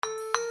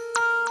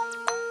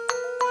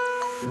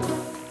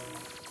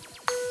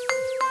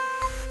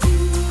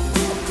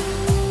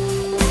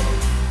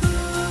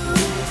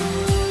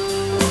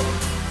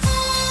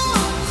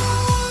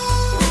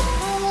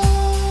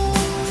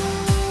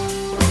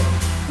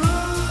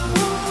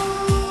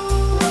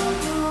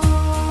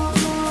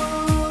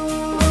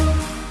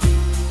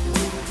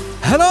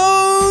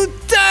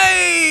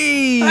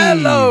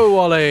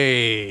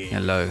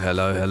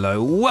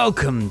Hello.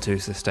 Welcome to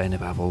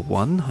Sustainababble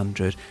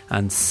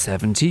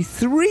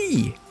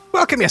 173.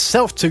 Welcome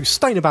yourself to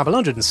Sustainababble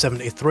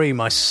 173,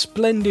 my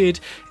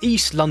splendid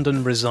East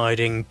London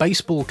residing,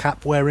 baseball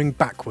cap wearing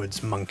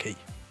backwards monkey.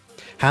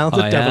 How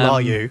the devil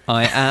are you?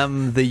 I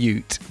am the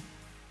Ute.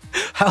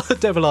 How the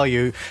devil are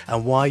you,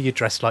 and why are you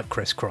dressed like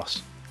Criss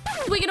Cross?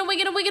 Wiggin'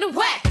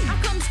 whack.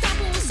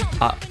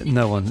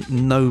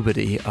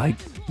 Nobody, I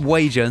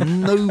wager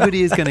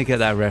nobody is going to get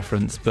that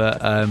reference,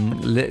 but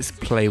let's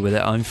play with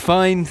it. I'm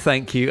fine,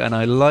 thank you, and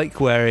I like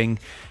wearing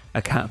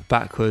a cap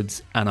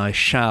backwards, and I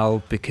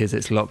shall because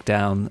it's locked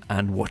down,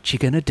 and what you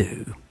going to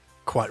do?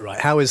 Quite right.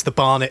 How is the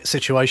Barnet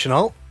situation,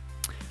 Alt?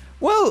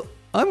 Well,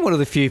 I'm one of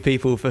the few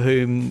people for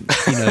whom,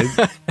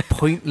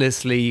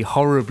 pointlessly,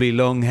 horribly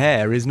long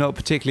hair is not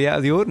particularly out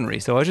of the ordinary,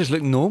 so I just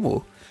look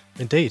normal.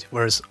 Indeed,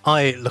 whereas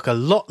I look a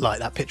lot like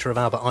that picture of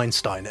Albert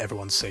Einstein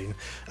everyone's seen,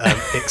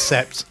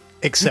 except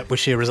with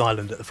Shearer's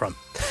Island at the front.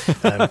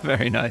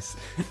 Very nice.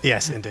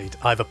 Yes, indeed.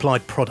 I've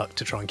applied product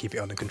to try and keep it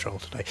under control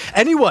today.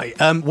 Anyway,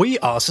 we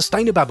are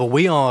Sustainababble.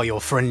 We are your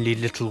friendly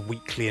little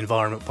weekly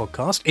environment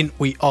podcast. In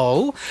we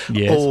all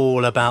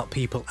about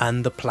people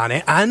and the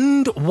planet,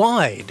 and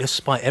why,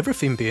 despite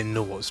everything being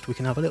nosed, we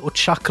can have a little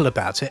chuckle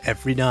about it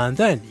every now and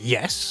then.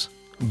 Yes?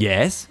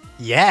 Yes.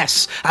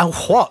 And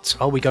what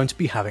are we going to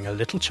be having a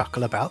little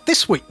chuckle about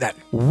this week then?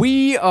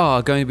 We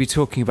are going to be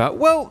talking about,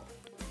 well,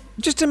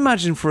 just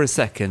imagine for a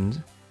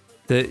second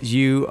that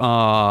you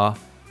are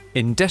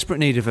in desperate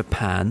need of a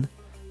pan,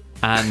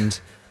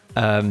 and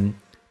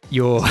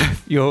your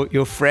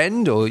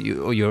friend or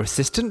your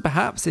assistant,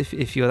 perhaps,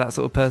 if you're that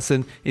sort of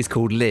person, is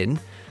called Lynn.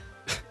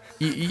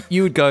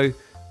 You would go,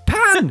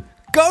 "Pan,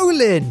 go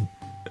Lynn!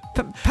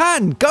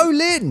 Pan, go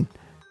Lynn!"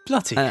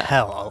 Bloody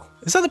hell!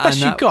 Is that the best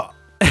you've got?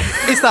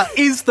 Is that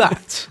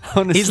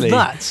honestly, is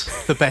that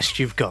the best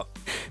you've got?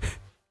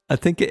 I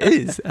think it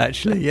is,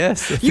 actually,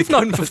 yes. You've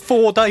known for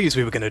 4 days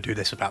we were going to do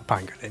this about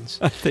pangolins.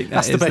 I think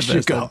that's the best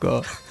you've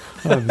got.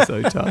 I'm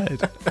so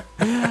tired.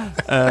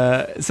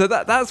 So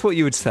that's what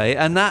you would say,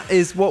 and that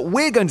is what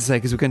we're going to say,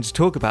 because we're going to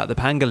talk about the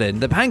pangolin.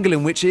 The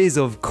pangolin, which is,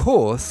 of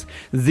course,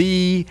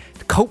 the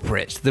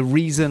culprit, the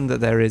reason that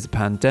there is a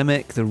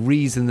pandemic, the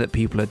reason that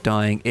people are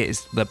dying.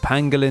 It's the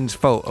pangolin's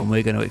fault, and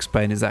we're going to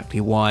explain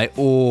exactly why.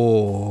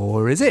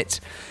 Or is it?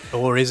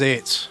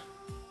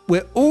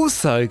 We're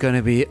also going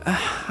to be,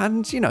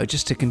 and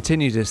just to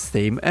continue this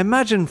theme,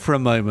 imagine for a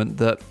moment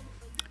that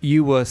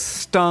you were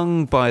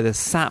stung by the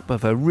sap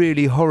of a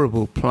really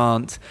horrible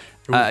plant.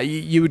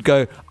 You would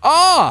go,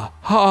 ah,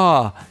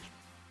 ha,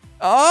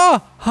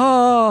 ah,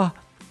 ha.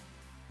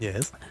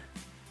 Yes.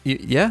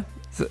 Yeah.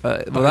 That's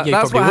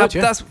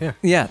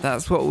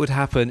what would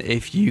happen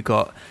if you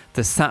got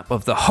the sap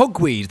of the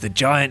hogweed, the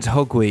giant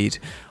hogweed,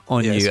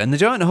 on you. And the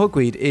giant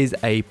hogweed is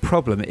a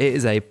problem. It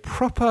is a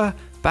proper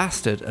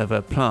bastard of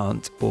a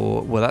plant,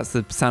 that's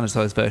the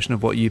sanitised version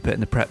of what you put in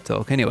the prep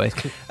talk. Anyway,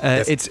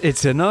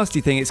 it's a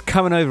nasty thing. It's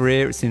coming over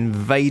here. It's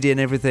invading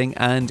everything,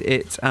 and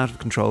it's out of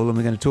control. And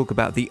we're going to talk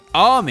about the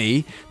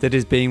army that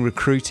is being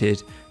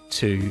recruited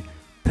to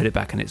put it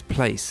back in its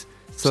place.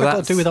 So that's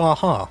got to do with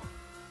aha.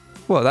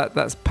 Well,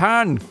 that's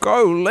Pan,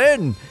 go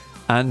Lynn,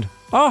 and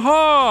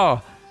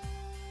aha.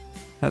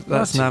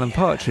 That's an Alan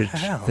Partridge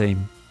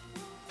theme.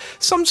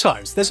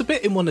 Sometimes there's a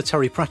bit in one of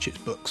Terry Pratchett's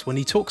books when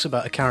he talks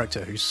about a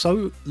character who's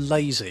so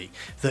lazy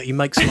that he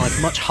makes life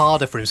much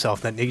harder for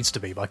himself than it needs to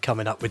be by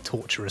coming up with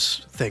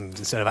torturous things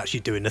instead of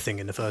actually doing the thing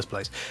in the first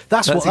place.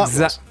 That's what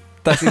that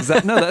was.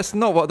 No, that's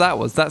not what that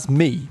was. That's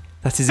me.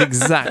 That is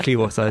exactly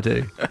what I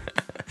do.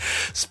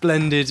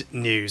 Splendid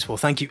news. Well,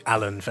 thank you,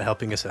 Alan, for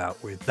helping us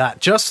out with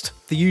that. Just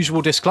the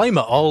usual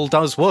disclaimer. Ol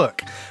does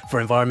work for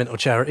environmental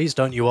charities,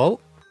 don't you, Ol?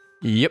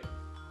 Yep.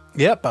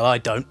 Yeah, but I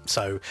don't,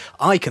 so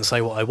I can say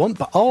what I want,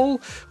 but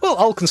Ol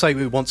can say what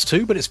he wants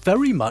to, but it's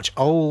very much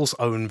Ol's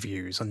own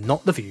views and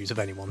not the views of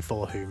anyone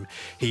for whom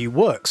he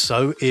works.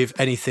 So if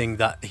anything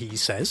that he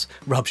says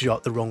rubs you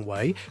up the wrong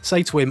way,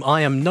 say to him,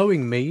 I am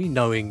knowing me,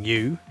 knowing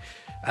you,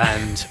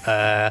 and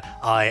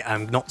I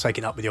am not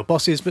taking it up with your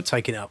bosses, but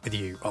taking it up with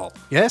you, Ol.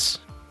 Yes?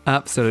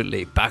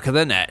 Absolutely. Back of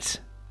the net.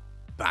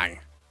 Bang.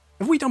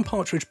 Have we done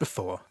Partridge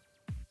before?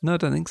 No, I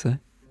don't think so.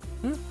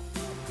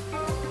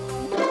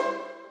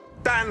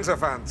 Dan's a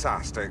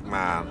fantastic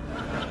man.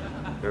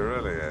 He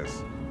really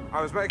is.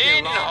 I was making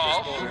a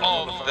laugh this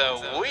morning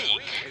of the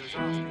week.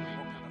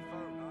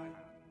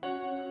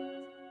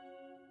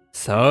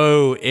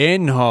 So,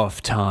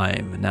 Inhofe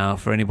time. Now,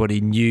 for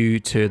anybody new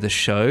to the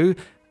show,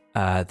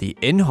 the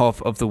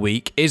Inhofe of the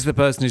week is the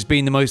person who's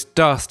been the most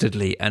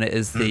dastardly, and it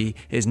is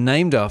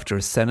named after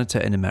a senator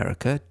in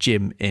America,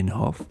 Jim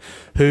Inhofe,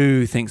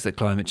 who thinks that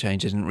climate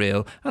change isn't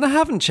real. And I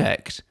haven't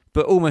checked,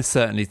 but almost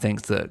certainly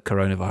thinks that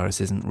coronavirus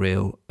isn't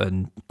real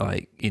and,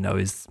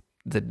 is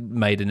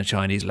made in a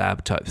Chinese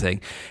lab type thing.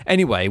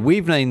 Anyway,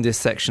 we've named this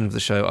section of the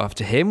show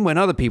after him when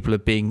other people are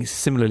being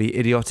similarly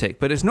idiotic,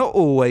 but it's not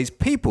always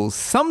people.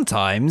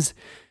 Sometimes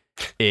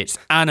it's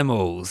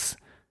animals.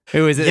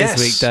 Who is it this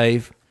week,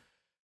 Dave?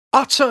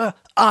 Utter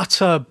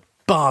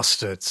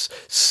bastards.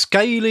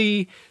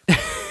 Scaly,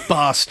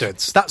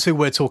 bastards. That's who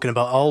we're talking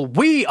about, Ol.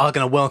 We are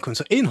going to welcome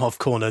to Inhofe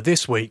Corner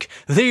this week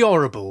the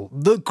horrible,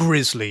 the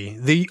grisly,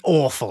 the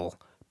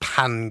awful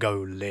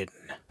Pangolin.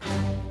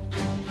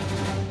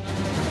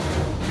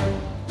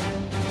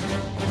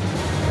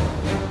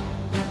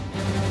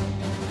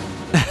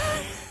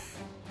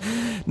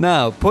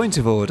 Now, point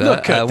of order.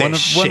 Look at this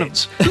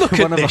shit. Look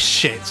at this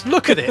shit.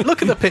 Look at it.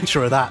 Look at the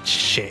picture of that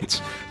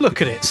shit.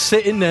 Look at it.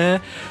 Sitting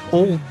there,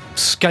 all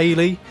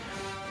scaly.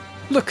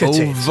 Look at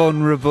it. All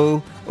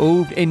vulnerable,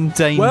 all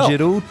endangered,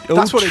 all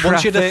that's what it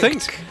wants you to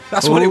trafficked, think.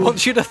 That's what it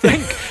wants you to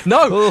think.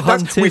 No,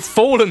 we've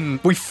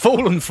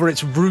fallen for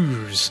its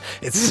ruse.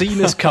 It's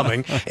seen us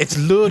coming. It's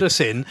lured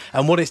us in,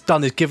 and what it's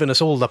done is given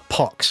us all the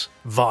pox.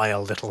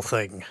 Vile little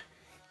thing.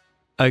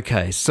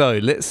 Okay, so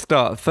let's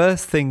start.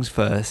 First things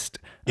first.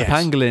 Yes. A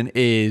pangolin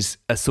is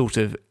a sort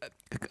of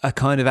a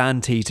kind of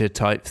anteater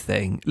type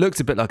thing. Looks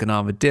a bit like an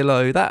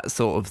armadillo, that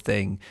sort of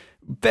thing.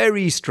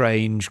 Very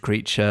strange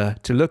creature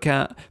to look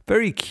at.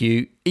 Very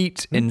cute.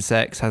 Eats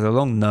insects. Has a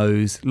long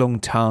nose, long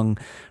tongue.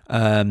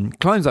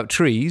 Climbs up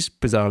trees,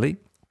 bizarrely.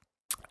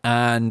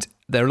 And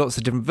there are lots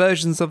of different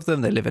versions of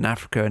them. They live in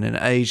Africa and in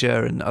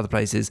Asia and other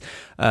places.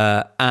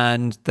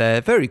 And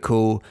they're very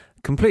cool,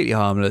 completely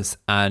harmless,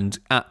 and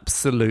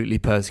absolutely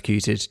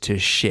persecuted to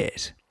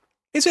shit.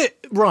 Is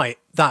it right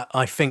that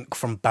I think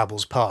from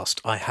Babbel's past,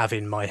 I have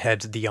in my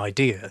head the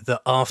idea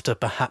that after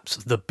perhaps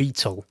the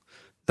beetle,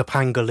 the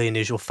pangolin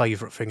is your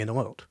favourite thing in the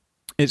world?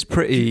 It's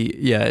pretty,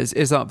 yeah,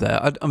 it's up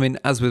there. I mean,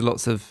 as with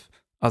lots of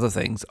other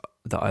things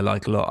that I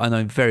like a lot, I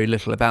know very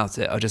little about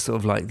it. I just sort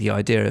of like the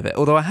idea of it.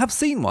 Although I have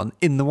seen one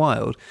in the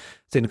wild,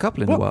 seen a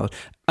couple in the wild.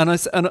 And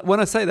when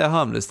I say they're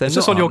harmless, they're not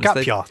this on harmless. Your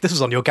gap year? This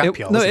was on your gap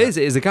year, No, wasn't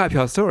it is a gap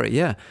year story,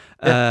 yeah.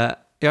 Yeah.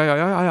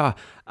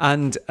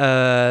 And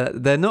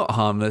they're not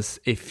harmless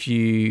if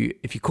you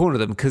corner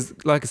them, because,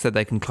 like I said,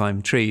 they can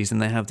climb trees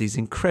and they have these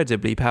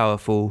incredibly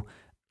powerful,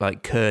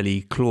 like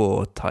curly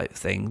claw type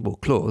thing, well,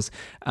 claws,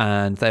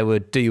 and they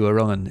would do you a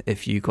wrong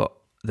if you got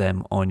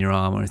them on your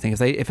arm or anything.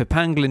 If a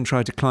pangolin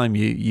tried to climb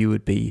you, you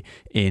would be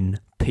in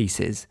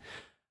pieces.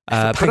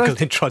 If a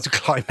pangolin tried to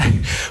climb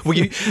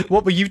you,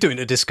 what were you doing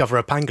to discover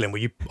a pangolin? Were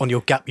you on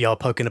your gap year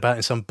poking about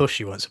in some bush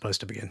you weren't supposed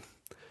to be in?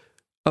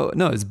 Oh,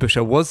 no, it was a bush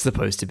I was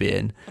supposed to be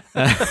in.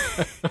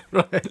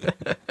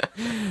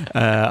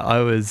 I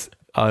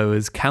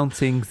was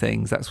counting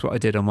things. That's what I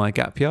did on my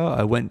gap year.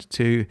 I went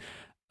to...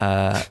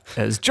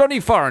 there's Johnny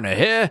Foreigner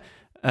here.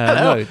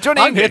 No,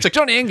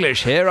 Johnny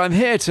English here. I'm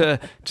here to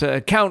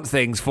count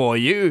things for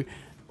you.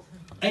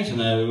 8 and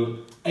 0,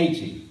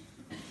 80.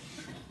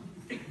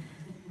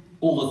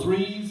 All the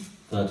threes,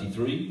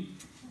 33.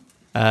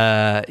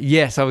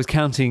 Yes, I was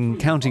counting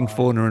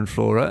fauna and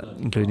flora,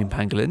 including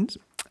pangolins.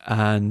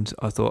 And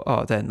I thought,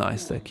 oh, they're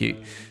nice, they're cute.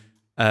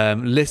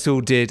 Little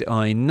did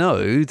I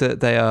know that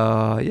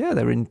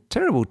they're in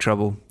terrible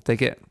trouble. They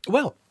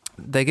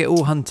get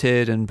all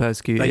hunted and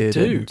persecuted.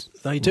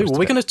 They do. Well,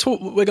 we're going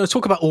to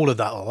talk about all of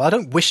that. I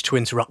don't wish to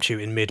interrupt you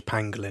in mid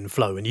pangolin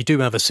flow, and you do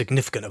have a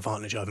significant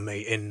advantage over me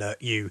in that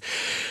you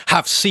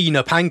have seen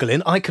a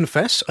pangolin. I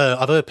confess,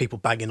 I've heard people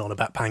banging on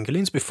about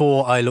pangolins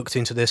before I looked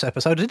into this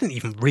episode. I didn't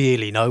even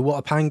really know what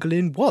a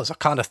pangolin was. I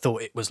kind of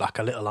thought it was like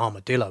a little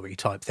armadillo-y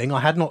type thing. I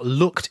had not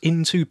looked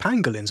into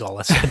pangolins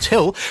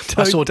until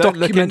I saw a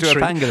documentary. Look into a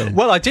pangolin.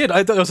 Well, I did.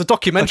 There was a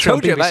documentary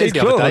on BBC the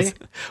other day.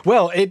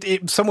 Well,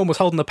 someone was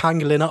holding the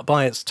pangolin up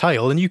by its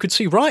tail, and you could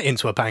see right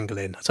into a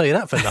pangolin. I'll tell you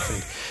that for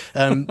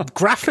nothing.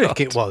 Graphic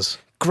it was.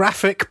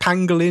 Graphic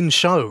pangolin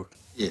show.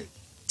 You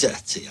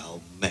dirty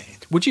old man.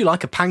 Would you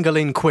like a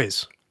pangolin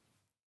quiz?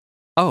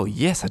 Oh,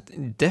 yes,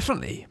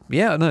 definitely.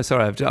 Yeah, no,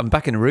 sorry, I'm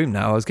back in the room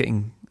now. I was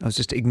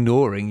just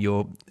ignoring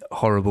your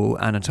horrible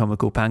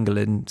anatomical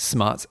pangolin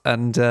smut.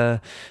 And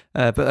but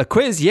a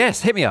quiz,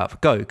 yes, hit me up.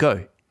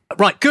 Go.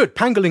 Right, good.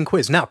 Pangolin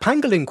quiz. Now,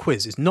 Pangolin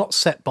quiz is not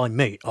set by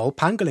me.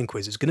 Pangolin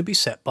quiz is going to be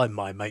set by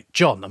my mate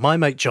John. Now, my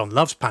mate John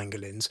loves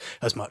pangolins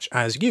as much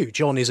as you.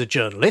 John is a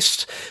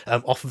journalist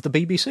off of the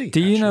BBC.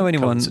 Do you know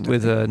anyone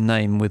with a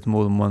name with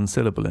more than one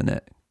syllable in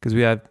it? Because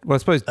we had, well, I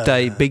suppose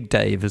Big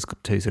Dave has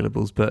got 2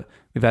 syllables, but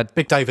we've had...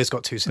 Big Dave has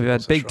got 2 syllables.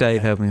 We've had Big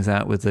Dave helping us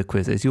out with the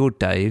quizzes. You're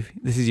Dave.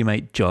 This is your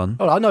mate John.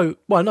 Oh, I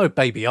know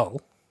Baby Ol.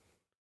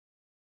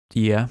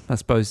 Yeah, I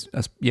suppose.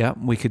 Yeah,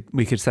 we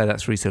could say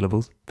that's 3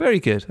 syllables. Very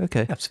good.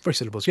 Okay. Yeah, 3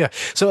 syllables. Yeah.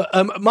 So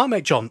my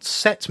mate John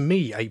set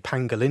me a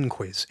pangolin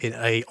quiz in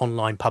a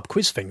online pub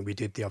quiz thing we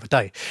did the other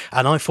day,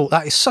 and I thought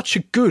that is such a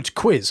good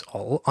quiz,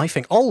 Ol. I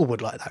think Ol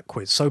would like that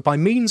quiz. So by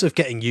means of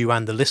getting you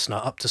and the listener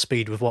up to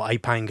speed with what a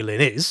pangolin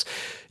is,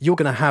 you're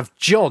going to have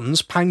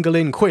John's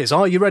pangolin quiz.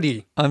 Are you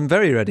ready? I'm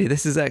very ready.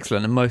 This is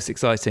excellent and most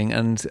exciting.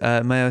 And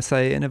may I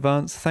say in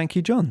advance, thank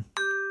you, John.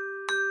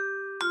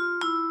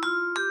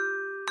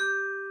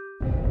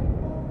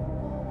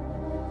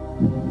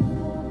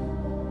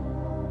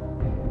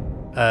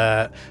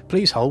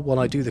 Please hold while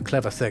I do the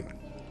clever thing.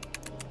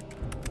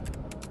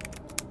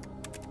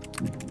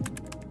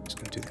 Just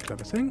going to do the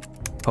clever thing.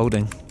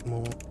 Holding.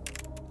 More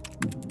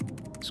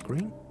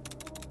screen.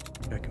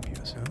 No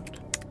computer sound.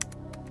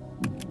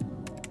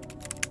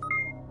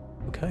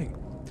 Okay.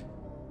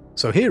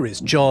 So here is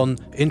John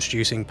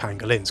introducing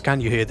pangolins. Can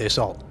you hear this,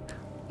 Ol?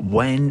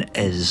 When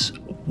is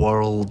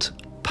World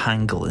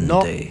Pangolin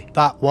Not Day?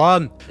 that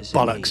one. Is it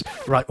Bollocks.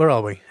 Right, where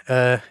are we?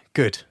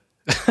 Good.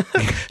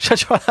 Shall I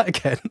try that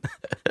again?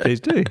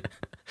 Please do.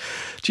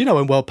 Do you know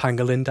when World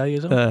Pangolin Day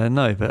is on?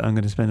 No, but I'm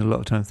going to spend a lot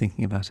of time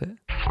thinking about it.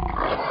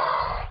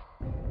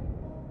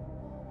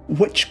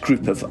 Which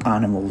group of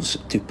animals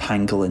do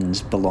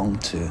pangolins belong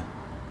to?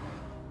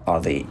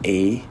 Are they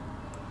A,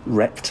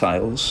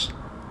 reptiles,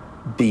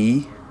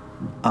 B,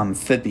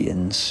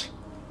 amphibians,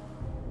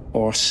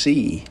 or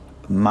C,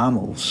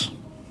 mammals?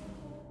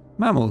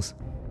 Mammals.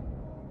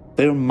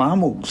 They're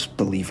mammals,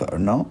 believe it or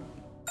not.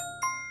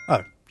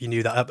 Oh, you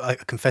knew that. I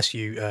confess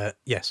you,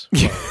 yes.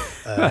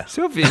 It's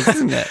obvious,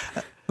 isn't it?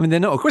 I mean, they're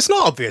not. Well, it's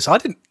not obvious. I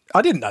didn't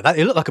know that.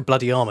 It looked like a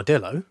bloody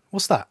armadillo.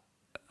 What's that?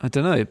 I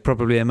don't know.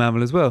 Probably a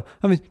mammal as well.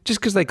 I mean,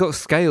 just because they got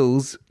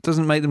scales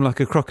doesn't make them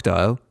like a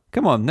crocodile.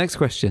 Come on, next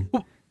question.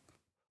 Well,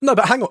 no,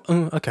 but hang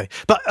on. Okay.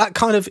 But that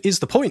kind of is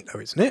the point,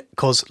 though, isn't it?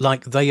 Because,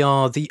 like, they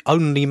are the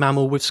only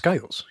mammal with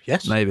scales,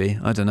 yes? Maybe.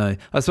 I don't know.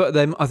 I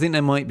think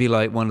they might be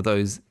like one of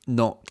those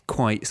not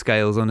quite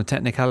scales on a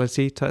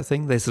technicality type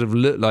thing. They sort of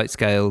look like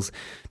scales,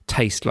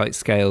 taste like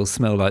scales,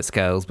 smell like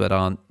scales, but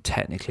aren't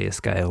technically a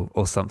scale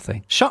or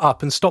something. Shut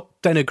up and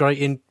stop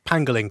denigrating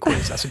pangolin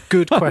quiz. That's a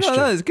good question.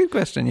 No, it's a good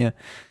question, yeah.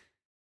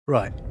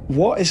 Right.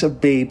 What is a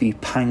baby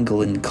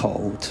pangolin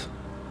called?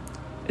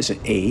 Is it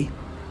A,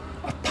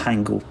 a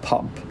pango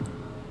pup,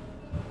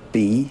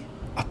 B,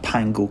 a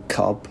pango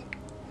cub,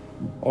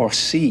 or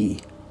C,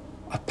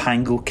 a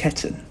pango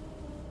kitten?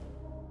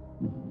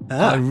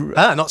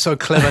 Not so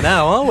clever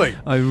now, are we?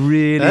 I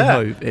really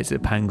hope it's a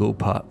pangle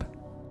pup.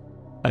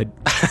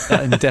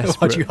 I'm desperate.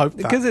 Why'd you hope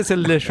that? Because it's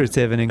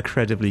alliterative and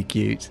incredibly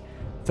cute.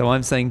 So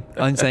I'm saying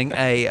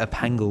a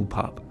pangle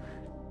pup.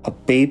 A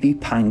baby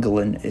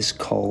pangolin is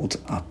called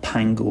a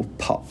pango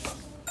pup.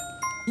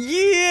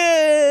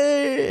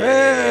 Yay!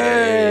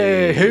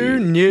 Hey, who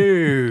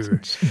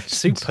knew?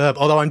 Superb.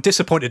 Although I'm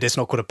disappointed it's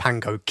not called a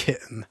pango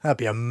kitten. That'd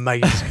be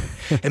amazing.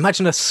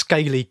 Imagine a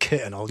scaly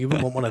kitten. You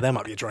wouldn't want one of them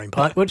up your drain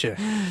pipe, would you?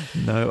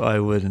 No, I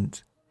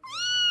wouldn't.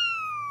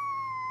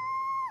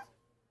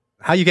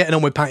 How are you getting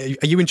on with are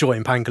you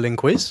enjoying pangolin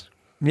quiz?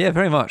 Yeah,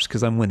 very much,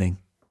 because I'm winning.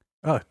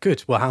 Oh,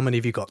 good. Well, how many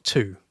have you got?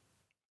 2.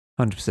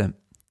 100%.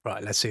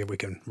 Right, let's see if we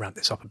can ramp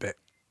this up a bit.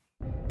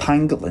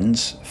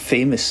 Pangolins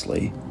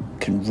famously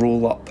can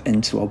roll up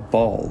into a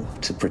ball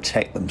to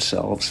protect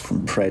themselves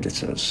from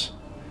predators.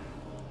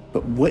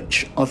 But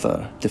which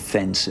other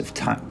defensive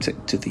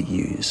tactic do they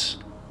use?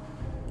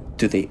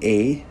 Do they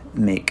A,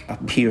 make a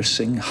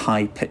piercing,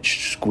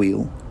 high-pitched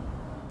squeal?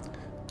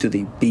 Do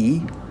they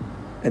B,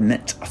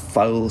 emit a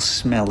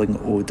foul-smelling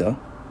odour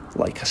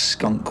like a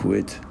skunk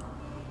would?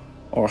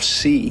 Or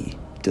C,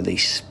 do they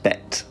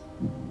spit?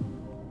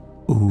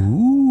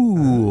 Ooh.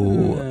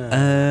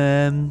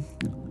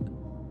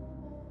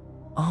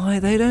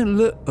 They don't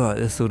look like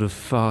the sort of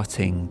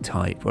farting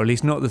type, or at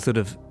least not the sort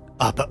of...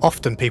 But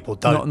often people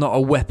don't. Not a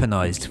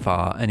weaponised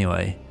fart,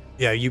 anyway.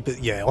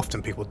 Yeah,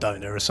 often people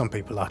don't. There are some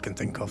people I can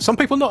think of. Some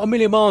people not a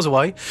million miles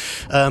away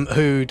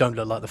who don't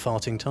look like the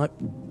farting type.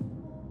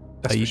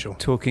 That's Are you for sure.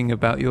 talking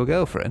about your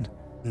girlfriend?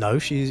 No,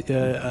 she's...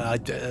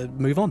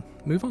 move on.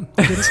 I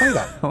didn't say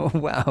that. Oh,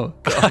 wow.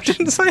 I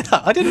didn't say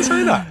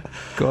that.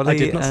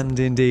 Golly and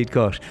indeed,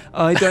 gosh.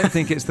 I don't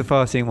think it's the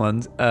farting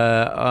ones.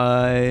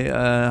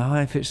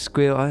 High-pitched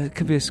squeal. It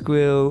could be a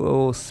squeal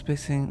or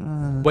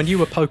spitting. When you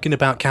were poking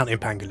about counting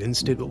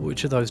pangolins,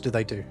 which of those did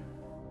they do?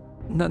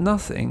 No,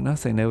 nothing.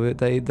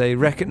 They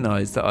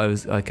recognised that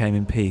I came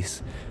in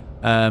peace.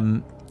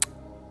 They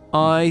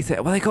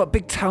got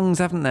big tongues,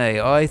 haven't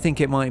they? I think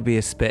it might be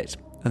a spit.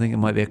 I think it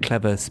might be a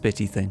clever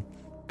spitty thing.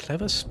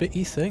 Clever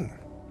spitty thing.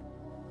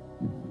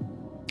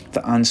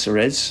 The answer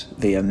is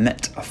they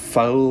emit a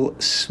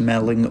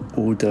foul-smelling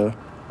odour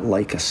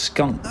like a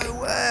skunk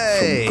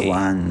from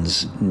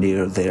glands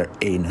near their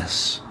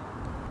anus.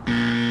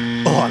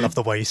 Oh, I love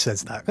the way he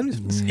says that.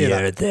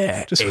 Near their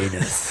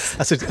anus.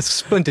 That's a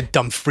splendid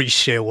Dumfries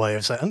sheer way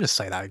of saying. I'm going to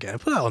say that again.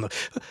 Put that on.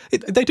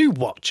 They do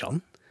what,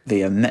 John?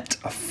 They emit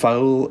a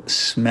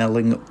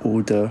foul-smelling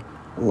odour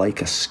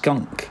like a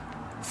skunk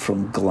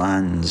from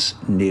glands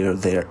near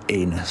their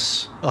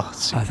anus. Oh,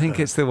 I think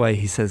it's the way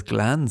he says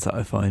glands that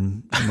I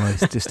find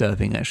most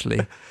disturbing, actually.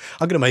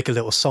 I'm going to make a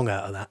little song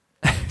out of that.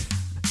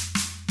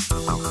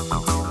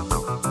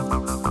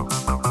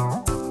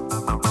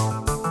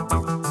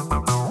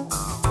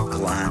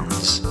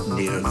 Glands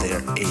near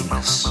their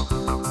anus.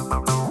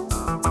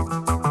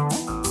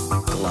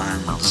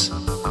 Glands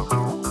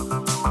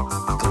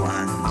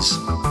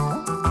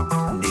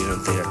near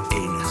their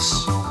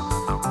anus.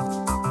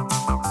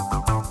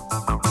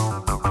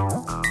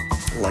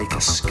 Like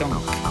a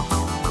skunk.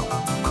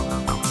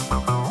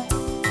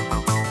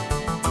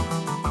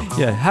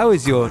 Yeah, how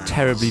is your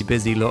terribly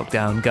busy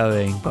lockdown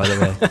going, by the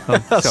way?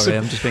 Oh, sorry,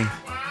 I'm just being...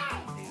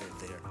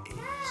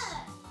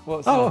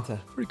 What's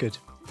very good.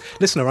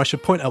 Listener, I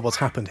should point out what's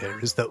happened here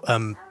is that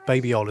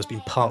Baby Ol has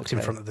been parked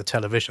in front of the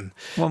television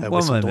One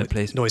with some moment,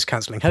 please.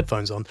 noise-cancelling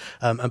headphones on,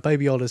 and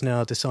Baby Ol has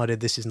now decided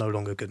this is no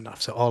longer good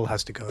enough, so Ol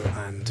has to go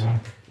and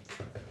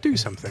do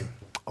something.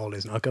 Ol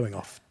is now going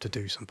off to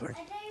do something.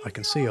 I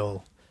can see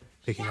Ol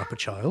picking up a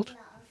child.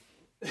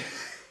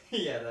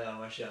 Yeah, they are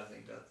my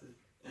shouting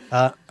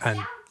glasses. And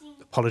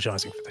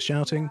apologising for the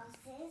shouting.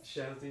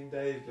 Shouting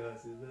Dave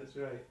glasses, that's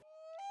right.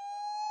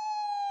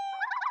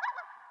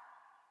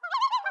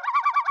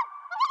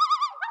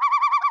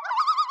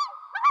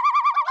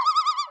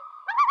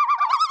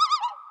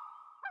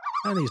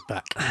 And he's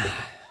back.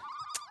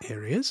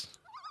 Here he is.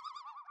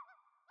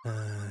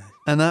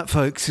 And that,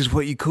 folks, is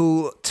what you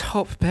call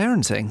top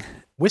parenting.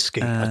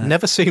 Whiskey. I've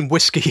never seen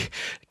Whiskey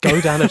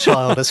go down a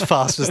child as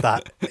fast as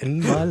that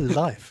in my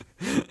life.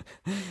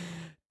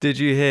 Did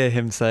you hear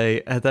him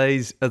say, "Are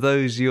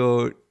those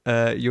your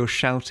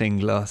shouting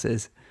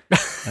glasses?"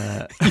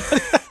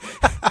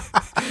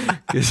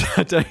 Because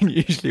I don't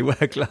usually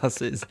wear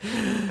glasses,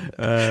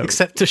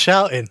 Except to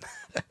shouting.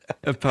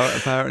 apart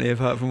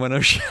from when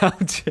I'm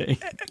shouting.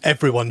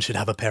 Everyone should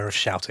have a pair of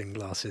shouting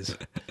glasses.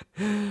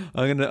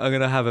 I'm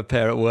gonna have a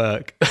pair at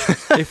work.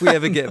 If we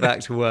ever get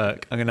back to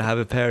work, I'm gonna have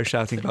a pair of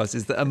shouting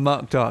glasses that are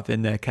marked up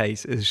in their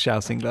case as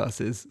shouting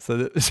glasses, so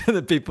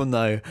that people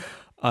know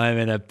I'm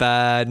in a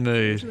bad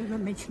mood. You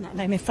won't mention that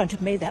name in front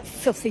of me, that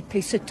filthy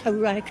piece of toe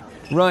rag.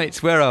 Right,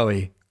 where are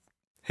we?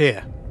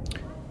 Here.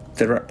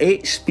 There are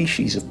 8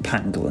 species of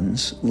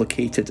pangolins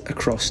located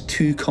across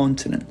 2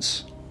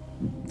 continents.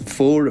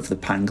 4 of the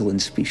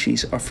pangolin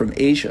species are from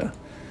Asia.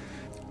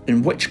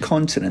 In which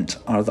continent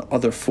are the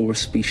other 4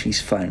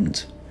 species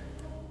found?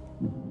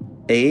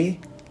 A.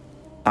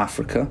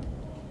 Africa.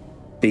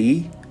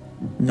 B.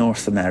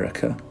 North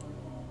America.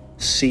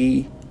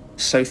 C.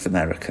 South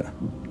America.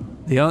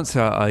 The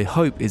answer, I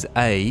hope, is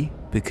A,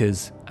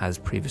 because, as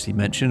previously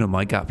mentioned on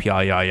my gap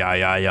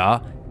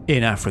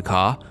in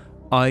Africa,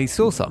 I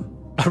saw some.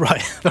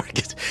 Right, very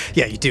good.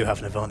 Yeah, you do have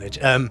an advantage.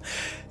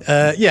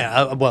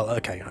 Well,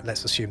 okay,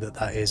 let's assume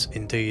that is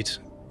indeed.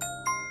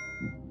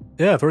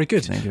 Yeah, very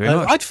good. Thank you very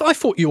much. I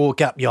thought your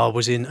gap year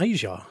was in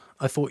Asia.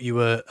 I thought you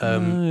were.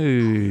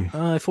 No.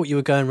 I thought you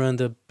were going around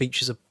the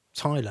beaches of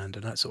Thailand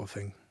and that sort of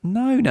thing.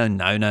 No.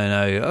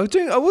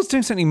 I was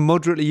doing something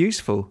moderately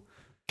useful.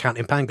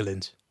 Counting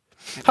pangolins.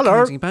 Hello.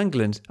 Counting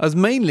pangolins. I was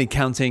mainly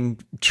counting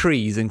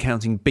trees and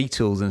counting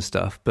beetles and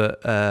stuff, but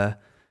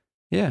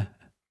yeah.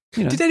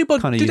 You know, Did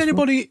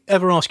anybody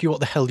ever ask you what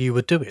the hell you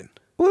were doing?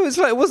 Well,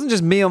 it wasn't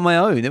just me on my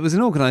own. It was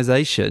an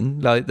organisation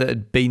that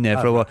had been there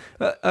for a while.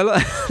 I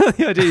like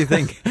the idea you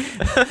think.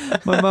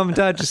 My mum and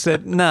dad just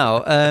said, "Now,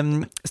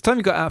 it's time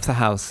you got out of the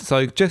house.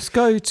 So just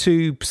go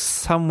to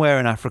somewhere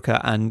in Africa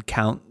and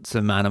count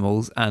some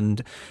animals. And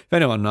if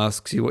anyone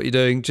asks you what you're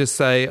doing, just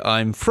say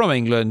I'm from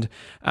England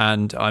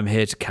and I'm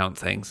here to count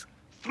things."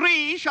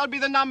 3 shall be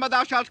the number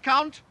thou shalt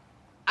count,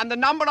 and the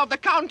number of the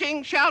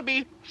counting shall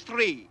be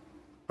 3.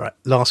 Right,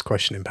 last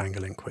question in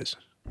Pangolin Quiz.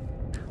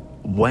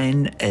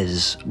 When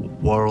is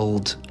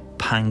World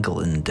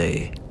Pangolin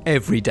Day?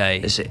 Every day.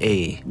 Is it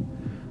A,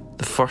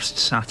 the first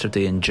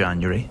Saturday in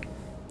January,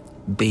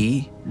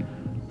 B,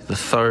 the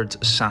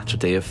third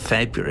Saturday of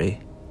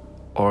February,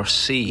 or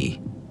C,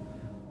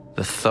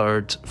 the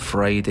third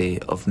Friday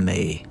of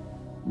May?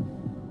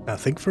 Now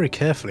think very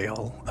carefully,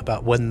 Ol,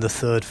 about when the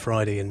third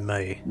Friday in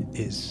May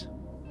is.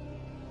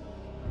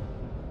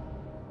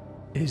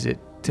 Is it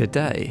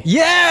today?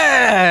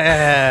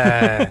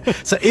 Yeah!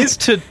 So is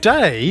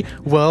today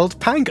World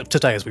Pangolin...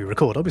 Today as we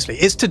record, obviously.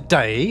 Is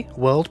today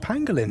World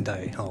Pangolin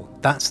Day? Oh,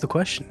 that's the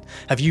question.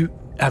 Have you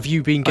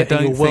been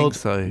getting your world... I don't think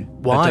so.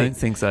 Why? I don't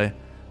think so.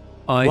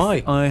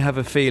 Why? I have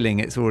a feeling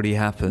it's already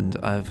happened.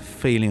 I have a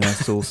feeling I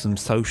saw some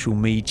social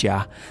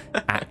media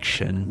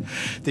action.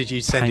 Did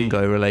you send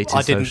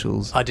Pango-related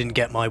socials? I didn't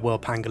get my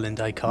World Pangolin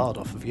Day card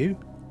off of you.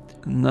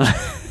 No.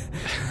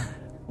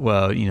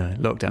 Well, you know,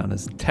 lockdown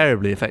has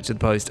terribly affected the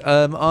post.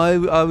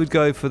 I would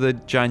go for the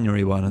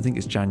January one. I think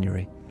it's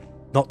January.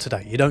 Not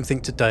today. You don't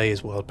think today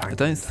is World Pangolin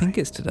Day? I don't think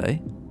it's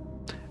today.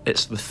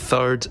 It's the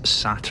third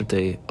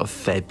Saturday of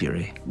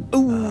February.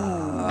 Ooh.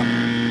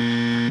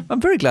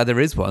 I'm very glad there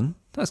is one.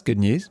 That's good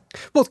news.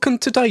 Well, can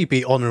today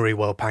be Honorary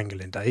World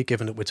Pangolin Day,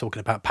 given that we're talking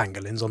about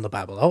pangolins on the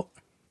Babble?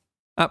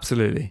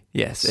 Absolutely.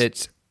 Yes,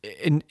 it's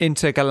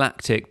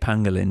Intergalactic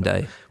Pangolin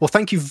Day. Well,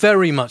 thank you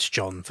very much,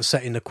 John, for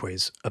setting the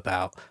quiz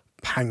about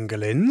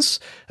pangolins.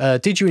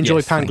 Did you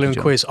enjoy Pangolin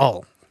Quiz,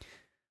 Ol?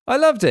 I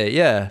loved it,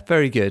 yeah.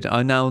 Very good.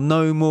 I now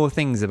know more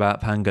things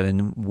about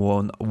pangolin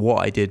than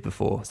what I did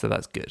before, so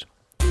that's good.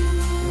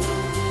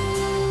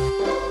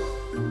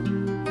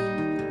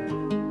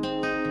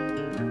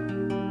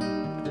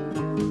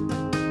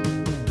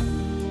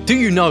 Do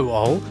you know,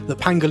 Ol, that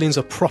pangolins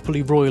are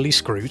properly royally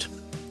screwed?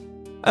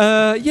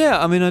 Yeah,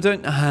 I mean, I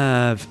don't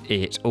have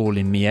it all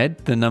in my head,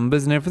 the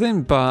numbers and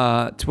everything,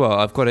 but, well,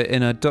 I've got it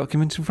in a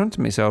document in front of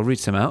me, so I'll read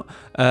some out.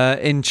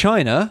 In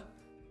China,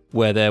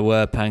 where there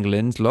were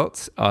pangolins,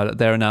 lots,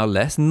 there are now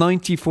less.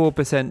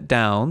 94%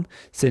 down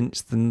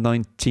since the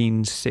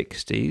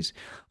 1960s.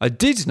 I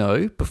did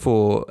know,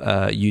 before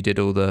you did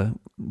all the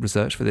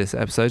research for this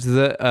episode,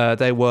 that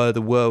they were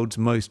the world's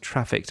most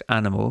trafficked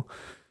animal.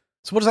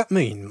 So what does that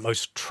mean,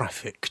 most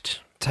trafficked?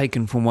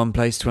 Taken from one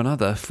place to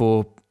another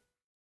for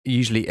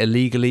usually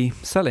illegally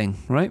selling,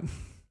 right?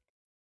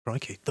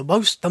 Crikey.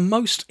 The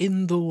most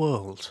in the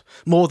world.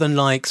 More than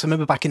so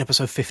remember back in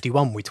episode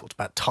 51 we talked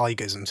about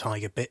tigers and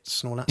tiger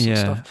bits and all that sort of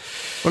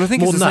stuff. Well, I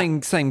think it's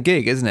the same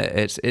gig, isn't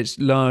it? It's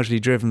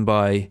largely driven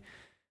by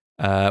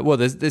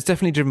there's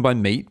definitely driven by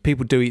meat.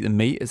 People do eat the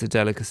meat as a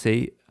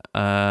delicacy.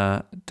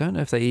 Don't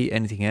know if they eat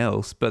anything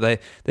else,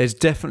 but there's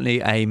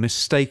definitely a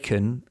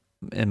mistaken,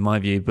 in my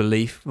view,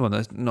 belief. Well,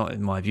 that's not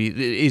in my view. It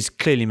is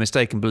clearly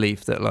mistaken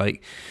belief that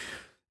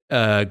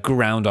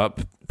ground up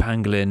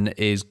pangolin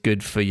is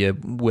good for your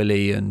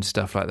willy and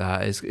stuff like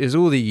that. Is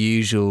all the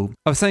usual.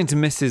 I was saying to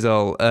Mrs.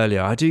 Ol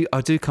earlier, I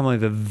do come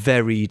over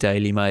very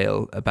Daily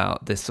Mail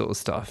about this sort of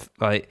stuff.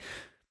 Like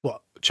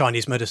what,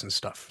 Chinese medicine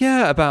stuff?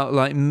 Yeah, about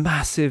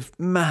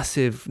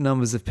massive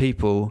numbers of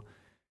people,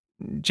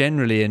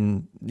 generally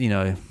in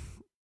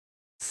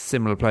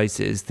similar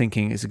places,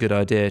 thinking it's a good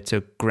idea to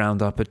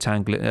ground up a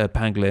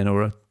pangolin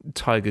or a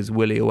tiger's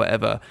willy or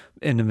whatever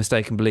in the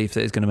mistaken belief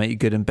that it's going to make you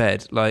good in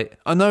bed.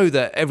 I know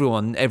that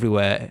everyone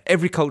everywhere,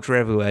 every culture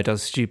everywhere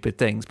does stupid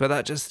things, but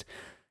that just,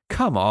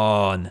 come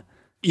on.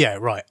 Yeah,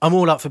 right. I'm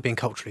all up for being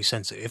culturally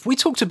sensitive. We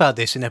talked about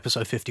this in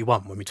episode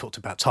 51 when we talked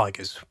about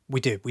tigers.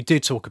 We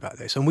did talk about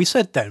this. And we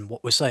said then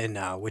what we're saying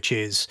now, which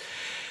is,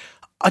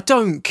 I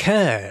don't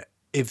care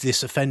if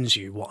this offends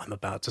you, what I'm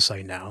about to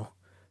say now.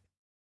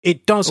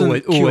 It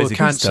doesn't cure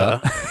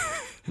cancer.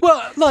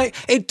 Well,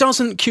 it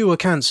doesn't cure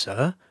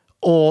cancer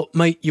or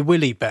make your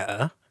willy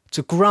better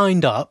to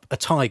grind up a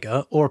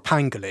tiger or a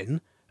pangolin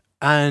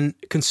and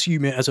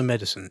consume it as a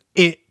medicine.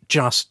 It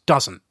just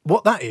doesn't.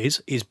 What that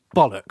is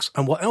bollocks.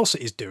 And what else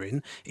it is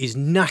doing is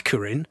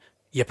knackering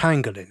your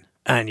pangolin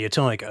and your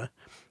tiger.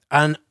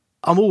 And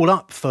I'm all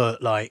up for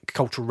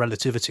cultural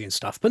relativity and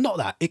stuff, but not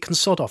that. It can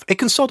sod off. It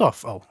can sod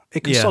off. Oh,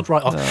 it can sod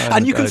right off.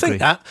 And you can think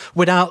that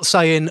without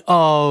saying,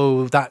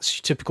 oh, that's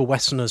typical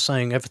Westerners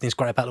saying everything's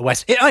great about the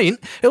West. It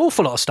ain't. An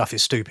awful lot of stuff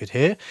is stupid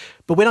here,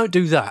 but we don't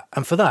do that.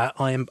 And for that,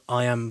 I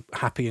am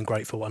happy and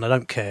grateful, and I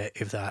don't care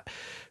if that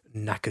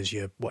knackers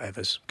your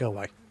whatevers. Go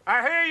away.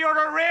 I hear you're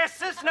a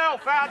racist now,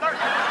 Father.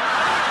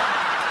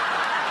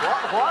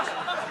 What?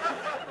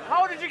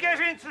 How did you get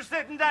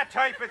interested in that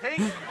type of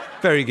thing?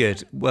 Very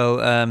good. Well,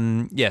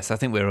 yes, I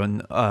think we're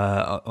in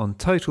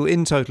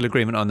total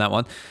agreement on that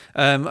one.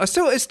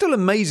 It still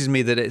amazes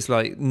me that it's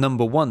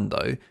number one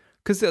though,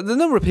 because the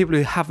number of people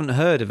who haven't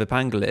heard of a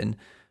pangolin,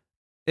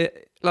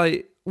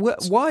 why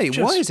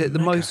is it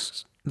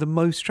the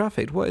most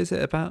trafficked? What is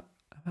it about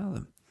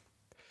them?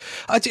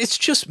 It's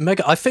just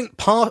mega. I think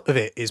part of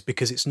it is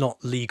because it's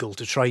not legal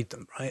to trade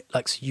them, right?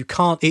 So you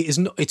can't. It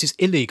is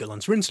illegal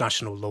under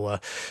international law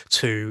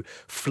to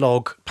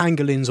flog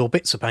pangolins or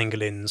bits of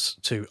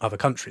pangolins to other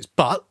countries.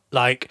 But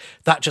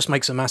that just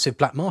makes a massive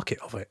black market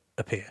of it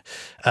appear.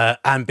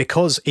 And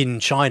because in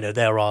China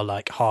there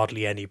are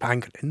hardly any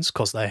pangolins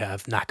because they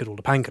have knackered all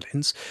the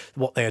pangolins,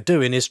 what they are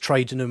doing is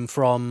trading them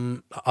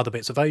from other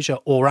bits of Asia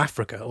or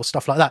Africa or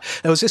stuff like that.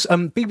 There was this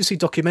BBC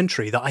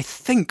documentary that I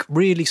think,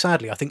 really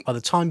sadly, I think by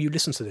the time you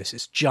listen to this,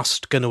 it's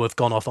just going to have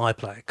gone off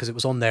iPlayer because it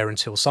was on there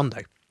until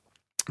Sunday.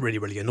 Really,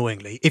 really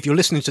annoyingly. If you're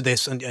listening to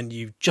this and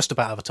you just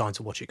about have a time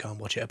to watch it, go and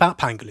watch it. About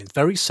pangolins,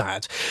 very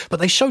sad. But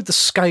they showed the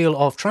scale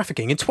of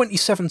trafficking. In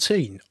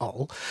 2017,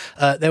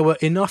 there were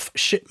enough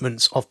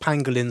shipments of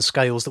pangolin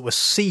scales that were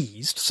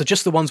seized, so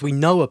just the ones we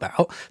know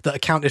about, that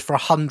accounted for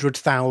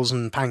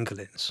 100,000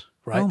 pangolins.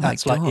 Right? Oh my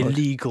That's God.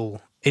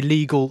 illegal.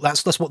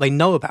 That's what they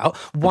know about.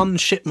 One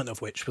shipment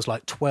of which was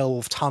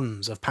 12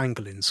 tons of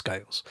pangolin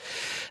scales.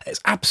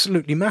 It's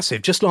absolutely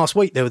massive. Just last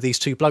week there were these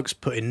two blokes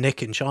put in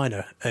nick in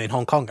China, in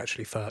Hong Kong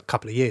actually, for a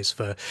couple of years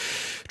for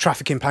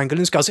trafficking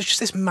pangolin scales. It's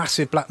just this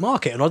massive black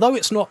market, and although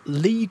it's not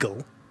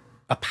legal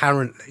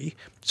apparently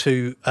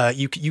to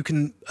you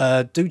can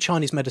do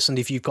Chinese medicine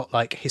if you've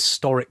got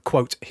historic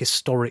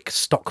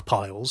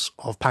stockpiles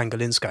of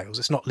pangolin scales.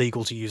 It's not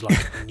legal to use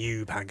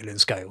new pangolin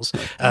scales.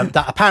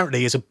 That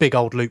apparently is a big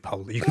old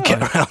loophole that you can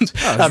get around.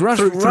 I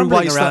was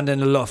rumbling around in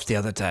a loft the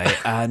other day,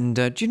 and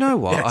do you know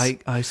what? Yes.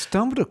 I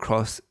stumbled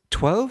across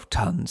 12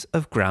 tons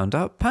of ground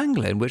up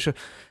pangolin, which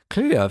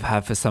clearly I've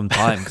had for some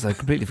time because I've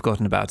completely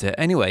forgotten about it.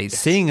 Anyway,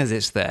 seeing as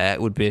it's there,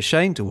 it would be a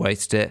shame to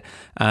waste it,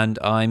 and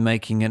I'm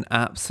making an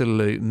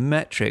absolute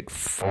metric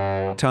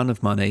ton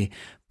of money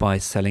by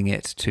selling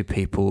it to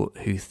people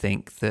who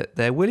think that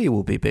their willy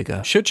will be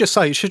bigger. Should just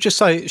say,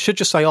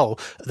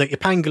 that your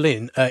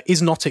pangolin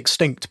is not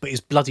extinct, but is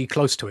bloody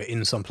close to it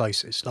in some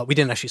places. We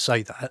didn't actually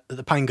say that.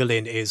 The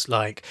pangolin is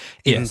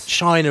in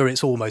China,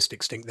 it's almost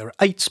extinct. There are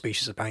 8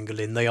 species of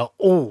pangolin. They are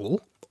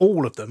all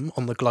of them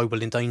on the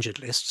global endangered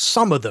list.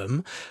 Some of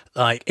them,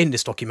 in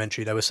this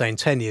documentary, they were saying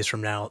 10 years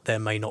from now, there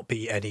may not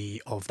be any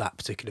of that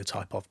particular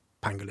type of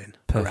pangolin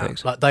Perfect.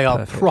 around. Like, they are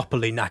Perfect.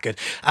 properly knackered.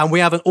 And we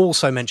haven't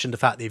also mentioned the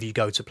fact that if you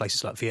go to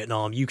places like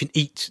Vietnam, you can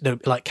eat,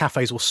 like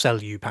cafes will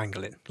sell you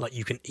pangolin. Like,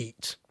 you can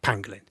eat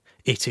pangolin.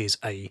 It is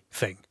a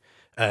thing.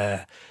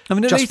 I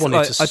mean, at just least wanted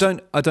like,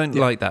 to I don't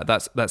like that.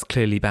 That's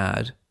clearly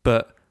bad,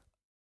 but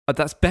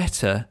that's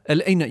better.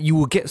 You know, you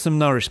will get some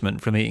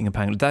nourishment from eating a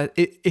pangolin.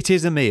 It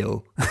is a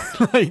meal.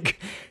 Like,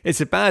 it's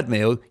a bad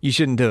meal. You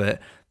shouldn't do it.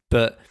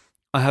 But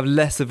I have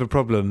less of a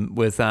problem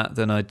with that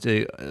than I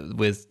do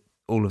with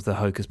all of the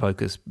hocus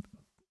pocus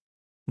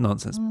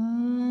nonsense.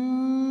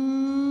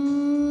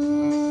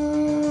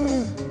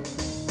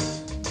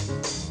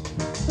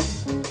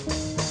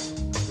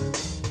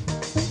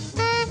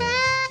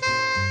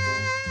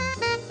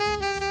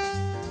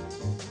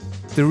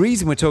 The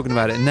reason we're talking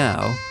about it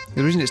now,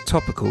 the reason it's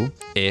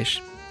topical-ish,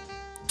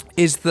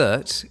 is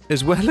that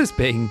as well as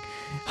being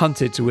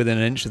hunted to within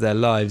an inch of their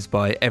lives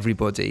by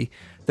everybody,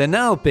 they're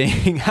now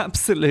being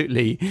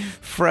absolutely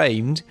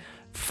framed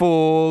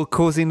for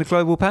causing the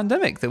global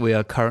pandemic that we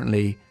are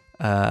currently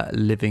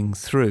living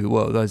through.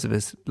 Well, those of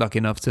us lucky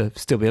enough to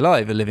still be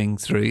alive are living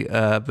through,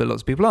 but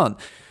lots of people aren't.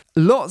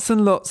 Lots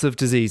and lots of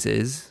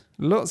diseases,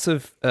 lots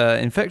of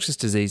infectious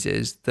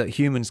diseases that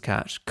humans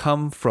catch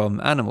come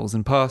from animals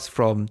and pass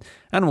from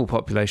animal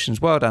populations,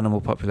 wild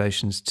animal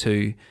populations,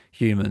 to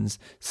humans,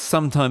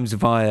 sometimes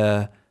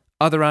via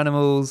other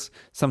animals,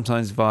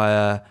 sometimes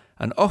via,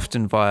 and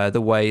often via,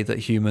 the way that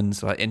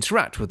humans like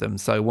interact with them.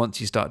 So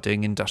once you start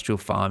doing industrial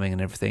farming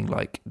and everything,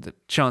 like, the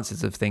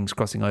chances of things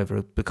crossing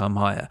over become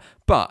higher.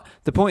 But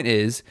the point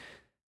is,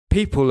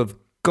 people have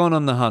gone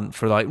on the hunt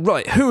for, like,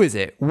 right, who is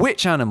it?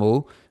 Which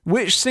animal?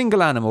 Which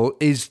single animal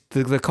is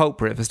the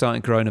culprit for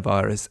starting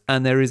coronavirus?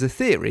 And there is a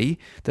theory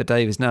that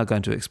Dave is now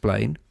going to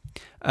explain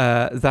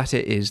that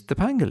it is the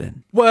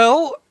pangolin.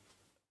 Well,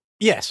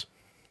 yes.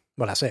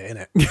 Well, that's it, isn't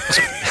it?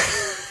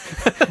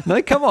 No,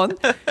 come on.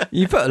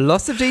 You put a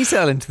lot of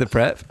detail into the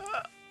prep.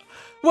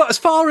 Well, as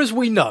far as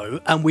we know,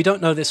 and we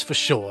don't know this for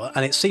sure,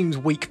 and it seems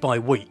week by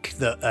week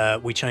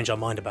that we change our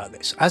mind about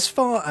this. As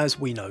far as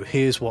we know,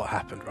 here's what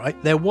happened, right?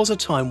 There was a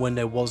time when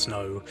there was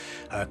no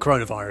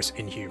coronavirus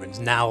in humans.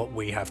 Now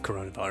we have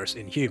coronavirus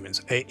in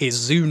humans. It is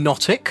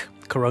zoonotic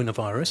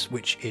coronavirus,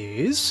 which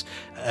is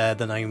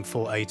the name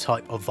for a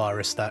type of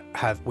virus that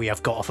we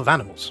have got off of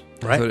animals,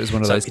 right? I thought it was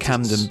one of those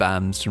Camden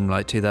bands from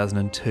like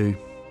 2002.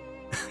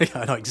 Yeah,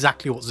 I know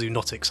exactly what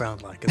zoonotic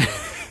sound like as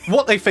well.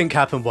 What they think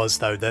happened was,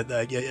 though, that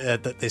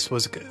this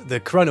was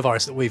the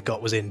coronavirus that we've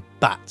got was in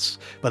bats,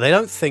 but they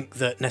don't think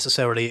that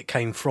necessarily it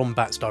came from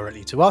bats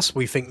directly to us.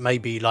 We think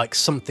maybe like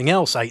something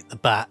else ate the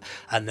bat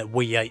and that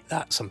we ate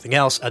that something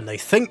else, and they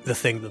think the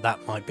thing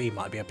that might be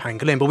a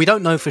pangolin, but we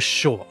don't know for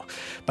sure,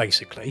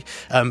 basically.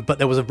 But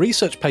there was a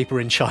research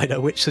paper in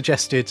China which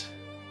suggested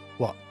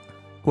what?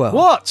 Well,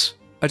 what?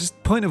 I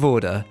just, point of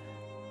order,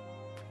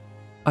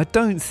 I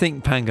don't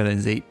think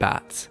pangolins eat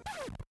bats.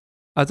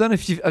 I don't know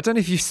if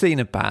you've seen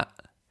a bat,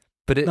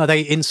 but no,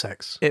 they eat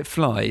insects. It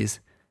flies,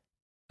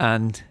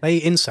 and they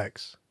eat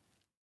insects.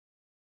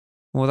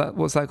 Well,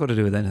 what's that got to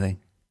do with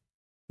anything?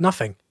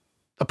 Nothing.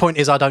 The point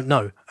is, I don't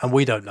know, and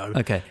we don't know.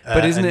 Okay,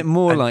 but isn't it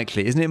more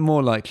likely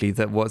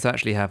that what's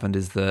actually happened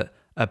is that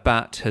a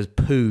bat has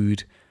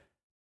pooed,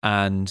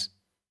 and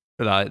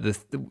like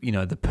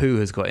the poo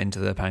has got into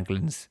the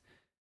pangolin's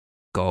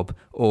gob,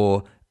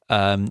 or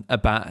a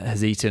bat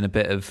has eaten a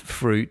bit of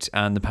fruit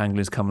and the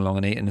pangolin's come along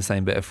and eaten the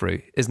same bit of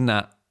fruit? Isn't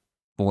that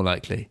more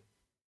likely?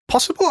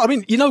 Possible. I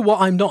mean, you know what?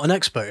 I'm not an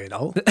expert in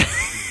all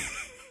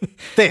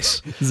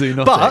this.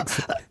 Zoonotics. But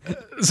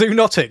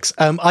zoonotics.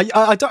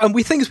 I don't, and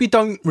we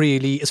don't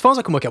really, as far as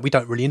I can work out, we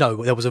don't really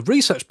know. There was a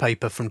research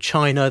paper from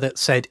China that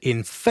said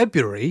in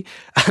February,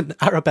 and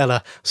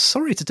Arabella,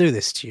 sorry to do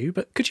this to you,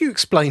 but could you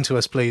explain to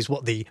us, please,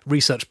 what the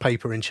research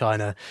paper in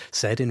China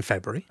said in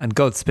February? And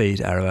Godspeed,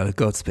 Arabella,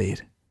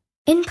 Godspeed.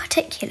 In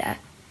particular,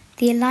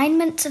 the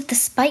alignment of the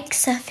spike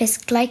surface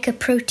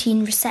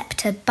glycoprotein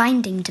receptor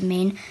binding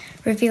domain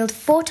revealed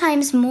 4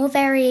 times more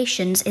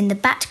variations in the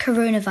bat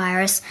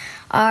coronavirus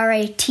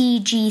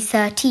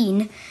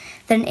RATG13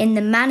 than in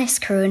the Manus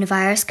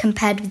coronavirus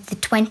compared with the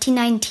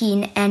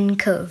 2019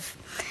 nCoV,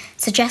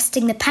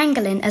 suggesting the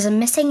pangolin as a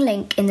missing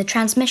link in the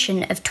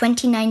transmission of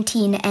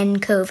 2019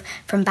 nCoV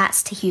from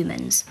bats to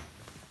humans.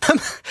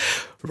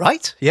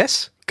 Right,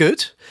 yes,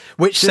 good.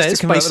 Which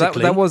says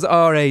basically... That was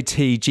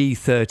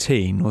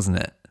RATG13, wasn't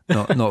it?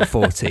 Not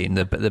 14,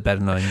 the better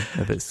known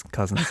of its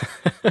cousins.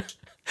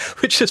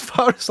 Which, as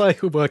far as I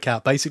could work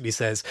out, basically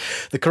says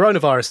the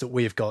coronavirus that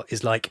we've got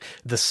is like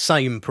the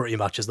same pretty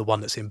much as the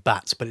one that's in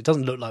bats, but it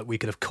doesn't look like we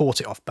could have caught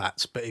it off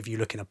bats. But if you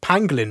look in a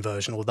pangolin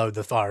version, although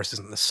the virus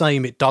isn't the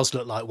same, it does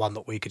look like one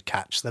that we could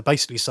catch. They're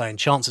basically saying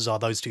chances are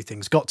those two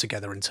things got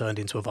together and turned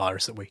into a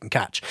virus that we can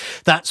catch.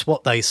 That's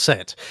what they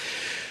said.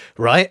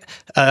 Right,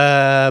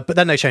 but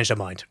then they changed their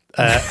mind,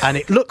 and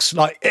it looks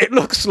like the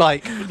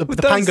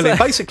pangolin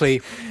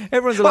basically.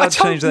 Everyone's allowed to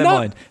change their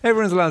mind.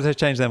 Everyone's allowed to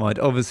change their mind,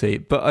 obviously.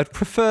 But I'd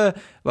prefer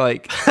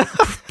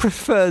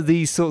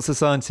these sorts of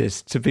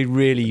scientists to be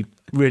really,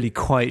 really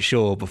quite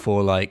sure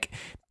before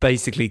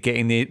basically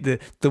getting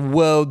the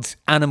world's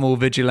animal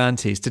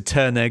vigilantes to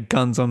turn their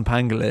guns on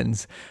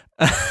pangolins.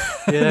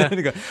 Yeah.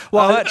 Go,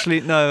 well,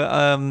 actually,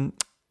 no,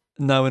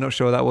 we're not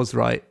sure that was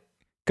right.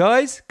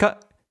 Guys,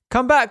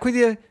 come back with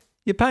your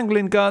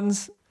pangolin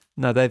guns.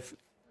 No, they've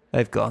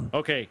gone.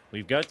 Okay,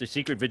 we've got the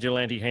secret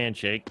vigilante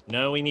handshake.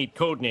 Now we need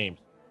code names.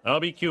 I'll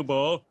be Cue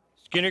Ball.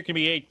 Skinner can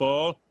be 8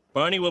 Ball.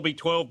 Barney will be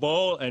 12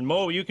 Ball. And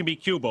Mo, you can be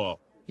Cue Ball.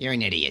 You're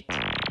an idiot.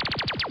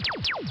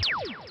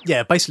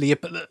 Yeah, basically,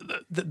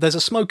 there's a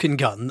smoking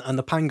gun, and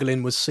the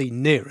pangolin was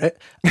seen near it,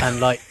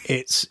 and like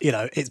it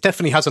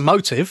definitely has a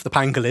motive. The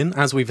pangolin,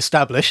 as we've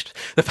established,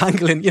 the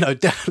pangolin,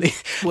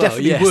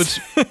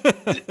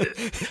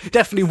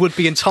 definitely would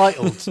be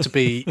entitled to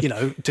be,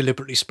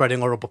 deliberately spreading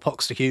horrible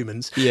pox to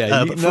humans.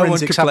 Yeah, but no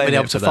forensics haven't been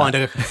able to find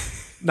that.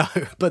 No,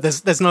 but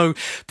there's no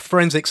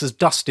forensics has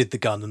dusted the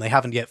gun, and they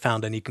haven't yet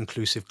found any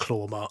conclusive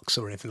claw marks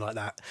or anything like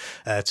that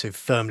to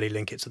firmly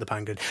link it to the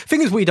pangolin.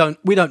 Thing is, we don't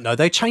know.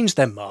 They changed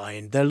their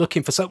mind. They're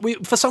looking for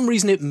some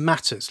reason it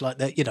matters. Like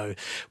that,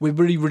 we're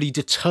really, really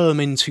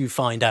determined to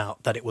find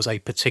out that it was a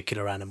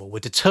particular animal. We're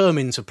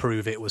determined to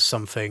prove it was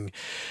something.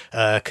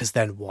 Because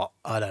then what?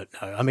 I don't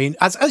know. I mean,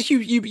 as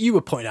you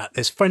were pointing out,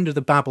 this friend of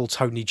the Babble,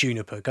 Tony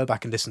Juniper. Go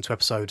back and listen to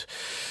episode.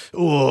 I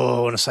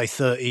want to say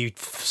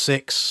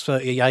 36,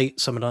 38.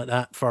 Something like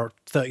that, for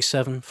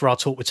 37, for our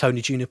talk with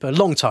Tony Juniper, a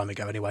long time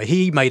ago anyway.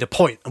 He made a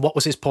point, and what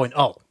was his point?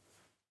 What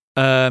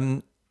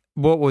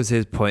was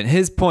his point?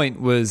 His point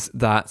was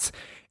that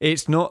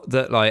it's not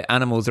that like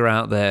animals are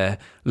out there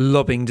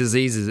lobbing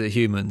diseases at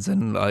humans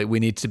and like we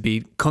need to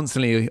be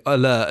constantly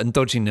alert and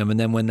dodging them, and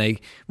then when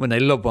they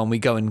lob one we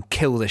go and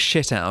kill the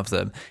shit out of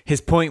them. His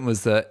point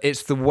was that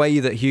it's the way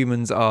that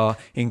humans are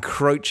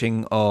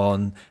encroaching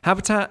on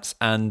habitats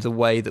and the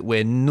way that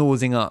we're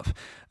nosing up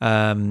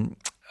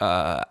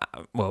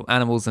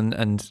animals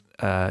and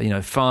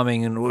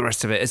farming and all the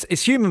rest of it.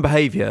 It's human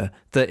behaviour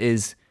that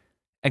is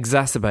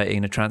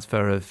exacerbating the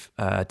transfer of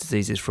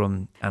diseases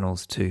from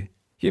animals to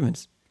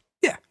humans.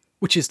 Yeah,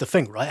 which is the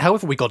thing, right?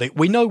 However we got it,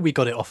 we know we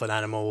got it off an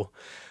animal.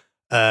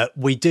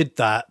 We did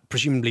that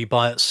presumably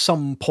by at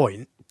some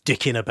point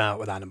dicking about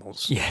with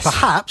animals. Yes.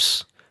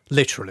 Perhaps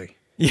literally.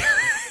 Yeah.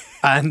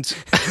 And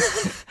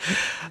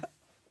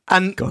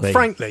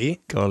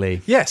frankly,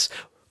 yes.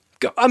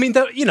 I mean,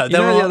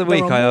 the other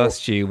week I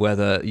asked you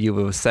whether you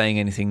were saying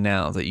anything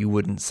now that you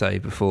wouldn't say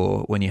before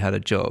when you had a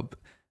job,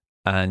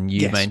 and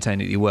you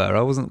maintained that you were.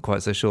 I wasn't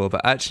quite so sure,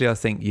 but actually I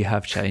think you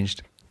have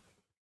changed.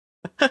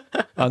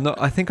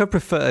 I think I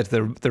preferred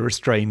the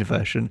restrained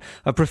version.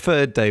 I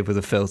preferred Dave with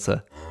a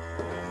filter.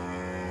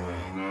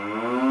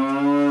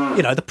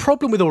 The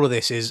problem with all of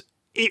this is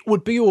it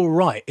would be all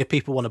right if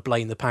people want to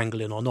blame the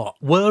pangolin or not,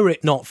 were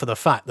it not for the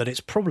fact that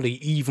it's probably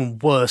even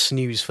worse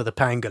news for the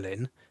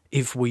pangolin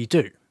if we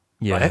do.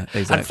 Yeah, right?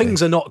 Exactly. And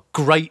things are not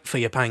great for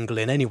your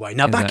pangolin anyway.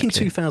 Now, back in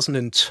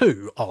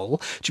 2002, do you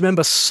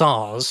remember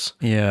SARS?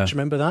 Yeah. Do you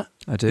remember that?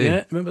 I do.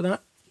 Yeah, remember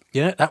that?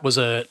 Yeah, that was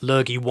a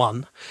Lurgy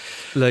 1.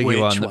 Lurgy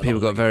 1 that people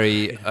got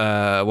very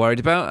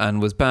worried about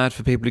and was bad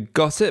for people who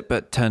got it,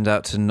 but turned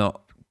out to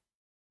not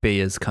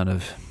be as kind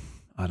of,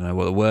 I don't know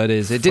what the word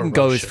is. It didn't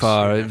go as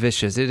far,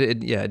 vicious.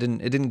 It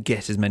didn't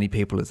get as many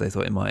people as they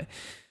thought it might.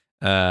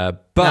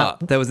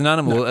 But there was an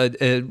animal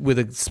with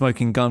a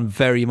smoking gun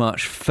very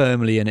much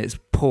firmly in its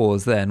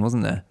paws then,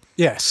 wasn't there?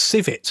 Yeah,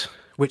 civet,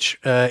 which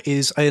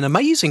is an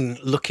amazing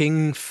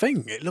looking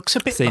thing. It looks a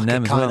bit like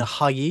a kind of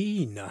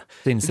hyena.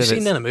 Seen Have you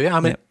seen them in a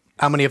movie?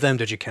 How many of them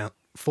did you count?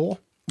 4?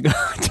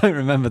 I don't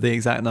remember the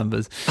exact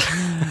numbers.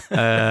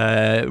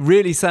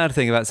 Really sad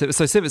thing about civets.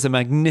 So civets are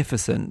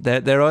magnificent.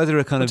 They're either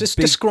a kind of just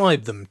big,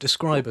 describe them.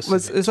 Describe us.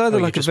 It's either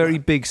like a very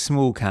big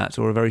small cat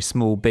or a very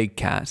small big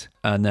cat,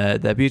 and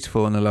they're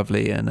beautiful and they're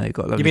lovely and they've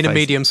got lovely. You mean faces. A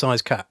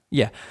medium-sized cat?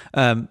 Yeah,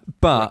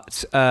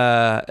 but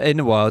in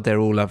the wild they're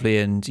all lovely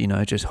and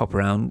just hop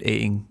around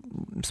eating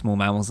small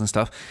mammals and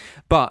stuff.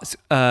 But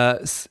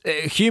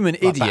human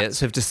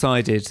idiots have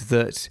decided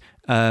that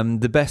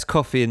the best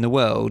coffee in the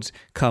world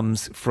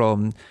comes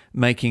from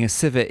making a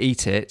civet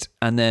eat it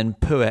and then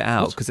poo it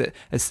out, because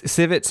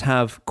civets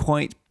have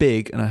quite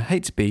big, and I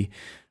hate to be,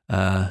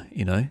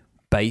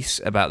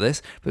 base about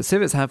this, but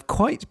civets have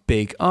quite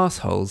big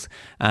arseholes,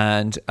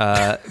 and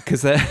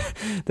because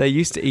they're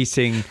used to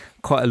eating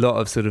quite a lot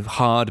of sort of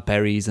hard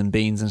berries and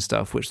beans and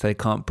stuff, which they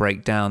can't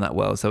break down that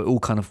well, so it all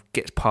kind of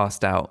gets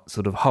passed out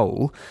sort of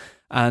whole.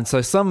 And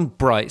so some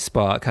bright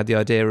spark had the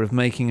idea of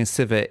making a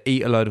civet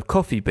eat a load of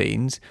coffee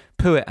beans,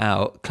 poo it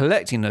out,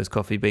 collecting those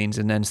coffee beans,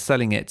 and then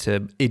selling it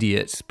to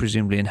idiots,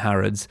 presumably in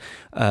Harrods,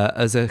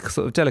 as a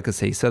sort of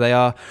delicacy. So they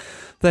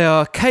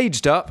are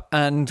caged up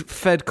and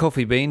fed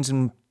coffee beans,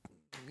 and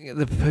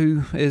the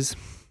poo is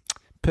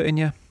put in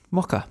your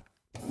mocha.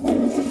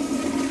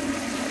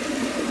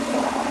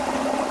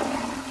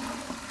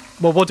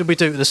 Well, what did we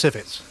do with the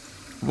civets?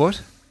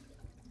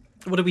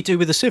 What did we do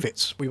with the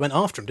civets? We went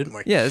after them, didn't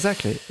we? Yeah,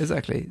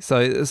 exactly.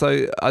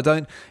 So I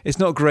don't. It's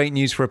not great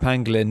news for a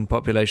pangolin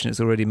population. It's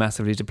already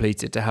massively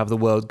depleted to have the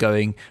world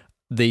going,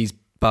 these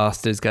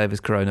bastards gave us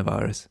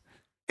coronavirus.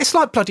 It's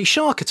like bloody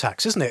shark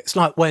attacks, isn't it? It's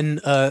like when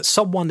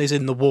someone is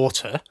in the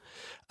water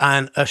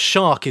and a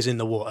shark is in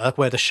the water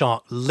where the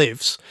shark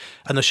lives,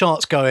 and the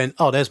shark's going,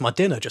 oh, there's my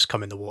dinner just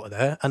come in the water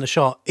there, and the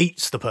shark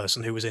eats the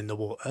person who was in the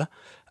water,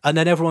 and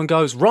then everyone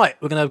goes, right,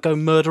 we're going to go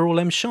murder all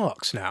them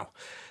sharks now.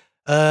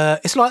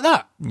 It's like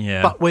that.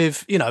 Yeah. But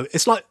with,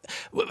 it's like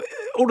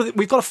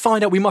we've got to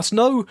find out. We must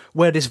know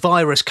where this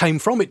virus came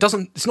from.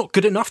 It's not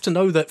good enough to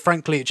know that,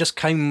 frankly, it just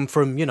came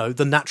from,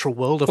 the natural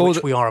world of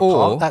which we are a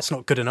part. That's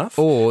not good enough.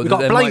 Or we've that got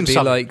to there blame might be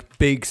something. like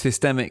big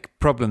systemic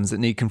problems that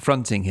need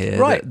confronting here,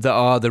 Right. that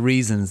are the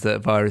reasons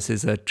that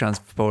viruses are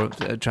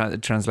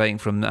translating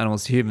from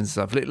animals to humans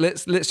and stuff.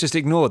 Let's just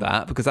ignore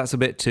that, because that's a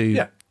bit too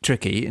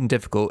tricky and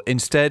difficult.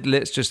 Instead,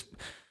 let's just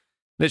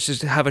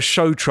have a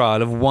show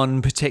trial of one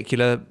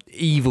particular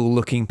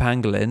evil-looking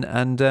pangolin,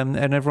 and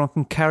everyone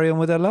can carry on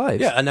with their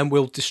lives. Yeah, and then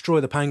we'll destroy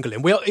the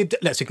pangolin.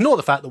 Let's ignore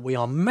the fact that we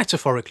are,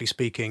 metaphorically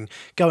speaking,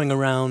 going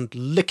around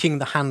licking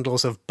the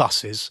handles of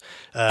buses,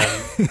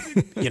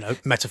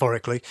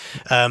 metaphorically,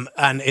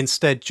 and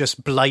instead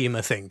just blame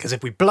a thing. Because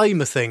if we blame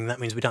a thing, that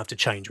means we don't have to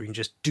change. We can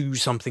just do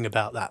something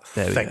about that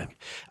thing.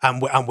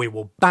 And we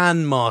will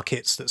ban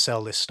markets that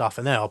sell this stuff,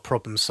 and then our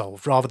problem's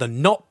solved, rather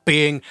than not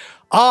being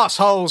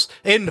arseholes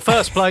in the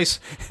first place.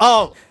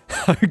 Oh,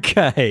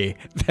 okay,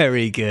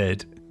 very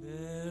good.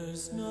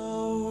 There's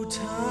no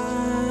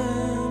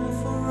time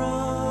for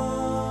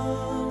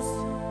us.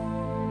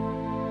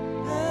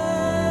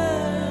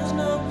 There's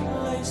no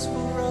place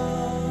for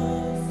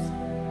us.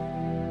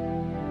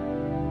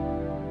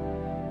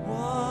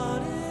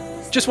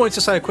 just wanted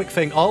to say a quick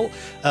thing,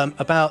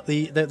 about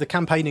the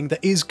campaigning that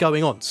is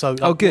going on. So,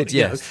 good,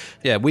 yes.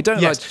 Yeah, we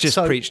don't like to just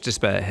preach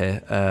despair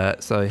here.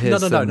 So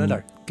here's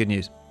no. Good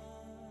news.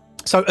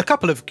 So a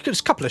couple of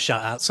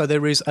shout outs. So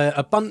there is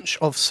a bunch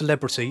of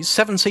celebrities,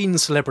 17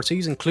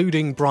 celebrities,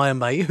 including Brian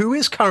May, who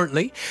is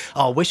currently,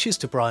 our wishes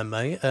to Brian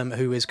May,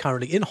 who is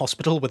currently in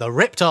hospital with a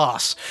ripped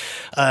arse,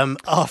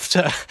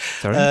 after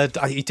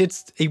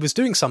he was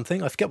doing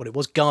something, I forget what it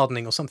was,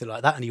 gardening or something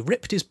like that, and he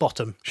ripped his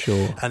bottom.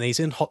 Sure. And he's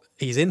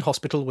in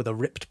hospital with a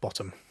ripped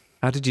bottom.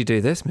 How did you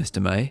do this,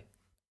 Mr. May?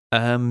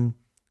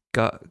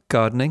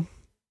 Gardening?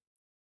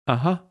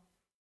 Uh-huh.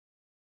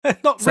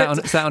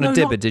 Sat on a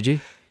dibber, did you?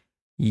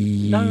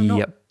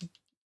 Not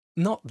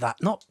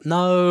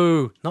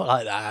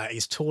like that.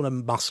 He's torn a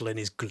muscle in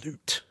his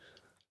glute.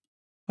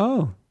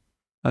 Oh,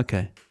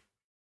 okay.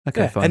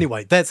 Okay, fine.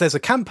 Anyway, there's a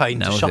campaign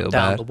to shut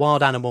down the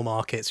wild animal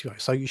markets.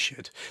 So you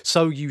should.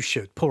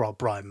 Poor old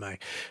Brian May.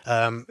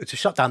 To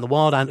shut down the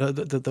wild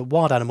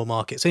animal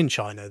markets in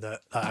China,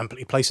 that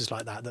places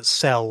like that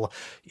sell,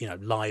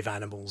 live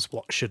animals,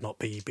 what should not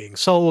be being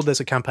sold. There's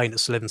a campaign that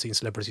 17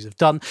 celebrities have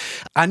done,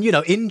 and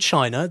in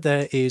China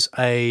there is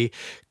a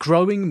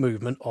growing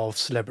movement of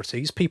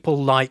celebrities.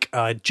 People like,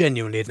 I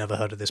genuinely had never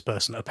heard of this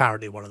person.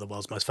 Apparently, one of the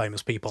world's most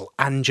famous people,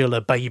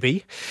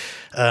 Angelababy,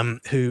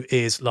 who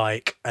is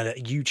like a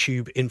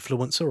YouTube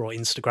influencer or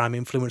Instagram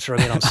influencer.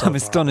 I mean, I'm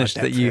astonished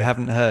that you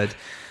haven't heard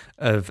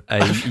of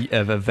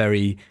a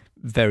very,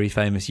 very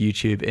famous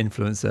YouTube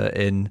influencer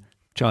in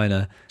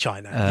China.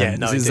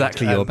 It's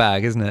exactly your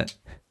bag, isn't it?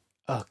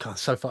 Oh God,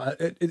 so far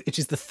it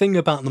is the thing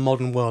about the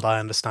modern world I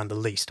understand the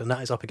least, and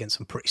that is up against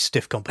some pretty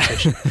stiff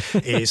competition.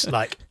 Is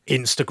like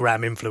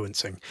Instagram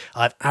influencing.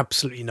 I have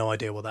absolutely no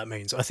idea what that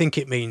means. I think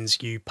it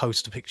means you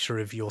post a picture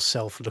of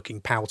yourself looking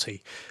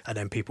pouty, and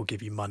then people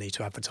give you money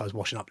to advertise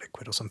washing up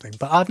liquid or something.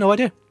 But I have no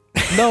idea.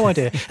 No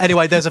idea.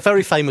 Anyway, there's a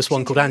very famous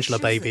one called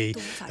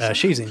Angelababy.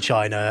 She's in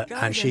China,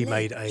 and she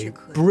made a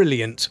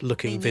brilliant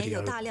looking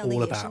video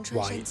all about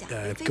why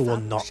go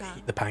on not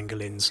eat the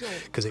pangolins,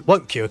 because it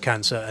won't cure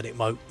cancer and it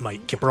won't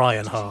make your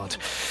Brian hard.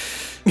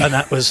 And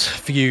that was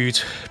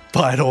viewed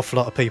by an awful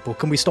lot of people.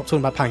 Can we stop talking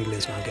about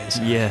pangolins now again?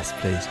 Yes,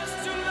 please.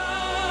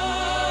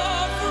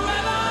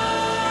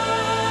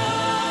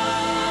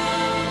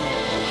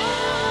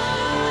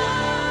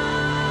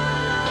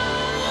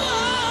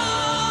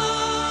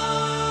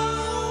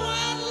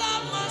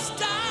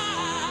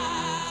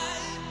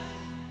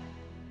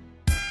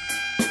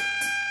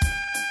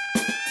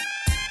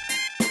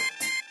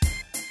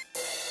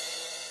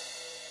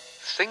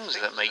 Things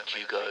that make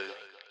you go,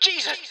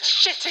 Jesus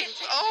shitting,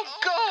 oh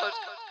God!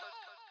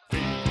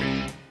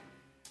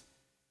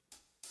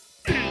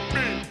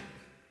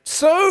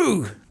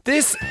 So,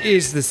 this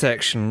is the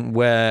section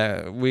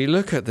where we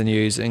look at the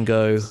news and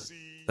go,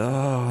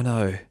 oh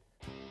no,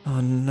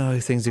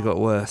 things have got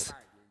worse.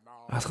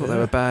 I thought they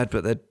were bad,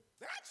 but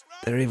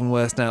they're even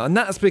worse now. And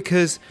that's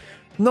because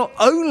not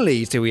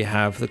only do we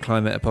have the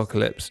climate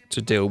apocalypse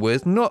to deal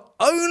with, not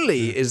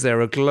only is there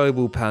a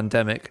global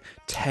pandemic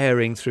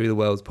tearing through the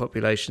world's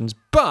populations,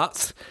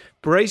 but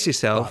brace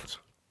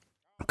yourself,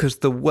 because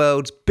the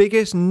world's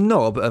biggest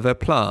knob of a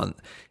plant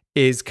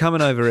is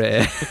coming over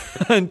here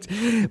and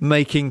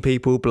making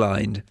people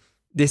blind.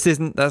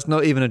 That's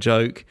not even a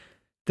joke.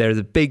 There is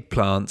a big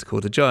plant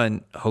called a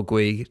giant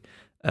hogweed,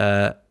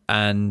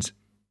 and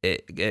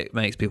it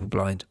makes people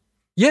blind.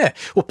 Yeah,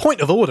 well,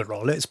 point of order,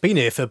 Roll. It's been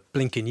here for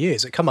blinking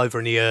years. It come over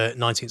in the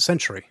 19th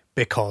century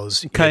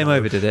because Came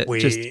over, did it?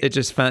 It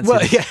just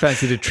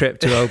fancied a trip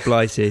to Old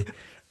Blighty.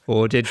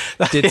 Or did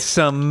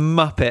some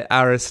Muppet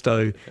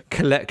Aristo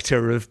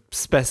collector of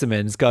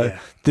specimens go,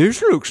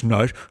 this looks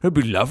nice, it'd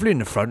be lovely in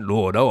the front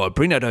lawn, oh, I'll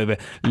bring that over.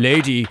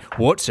 Lady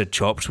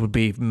What's-a-Chops would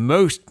be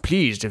most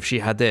pleased if she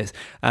had this.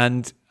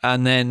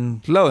 And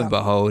then, lo and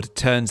behold,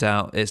 turns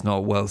out it's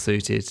not well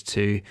suited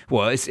to...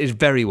 Well, it's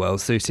very well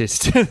suited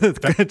to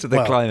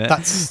the climate.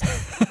 That's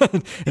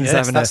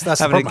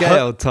having a gay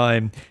old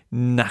time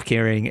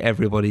knackering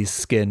everybody's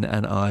skin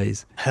and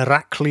eyes.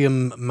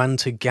 Heracleum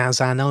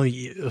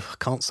mantagazanoi.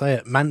 Can't say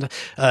it.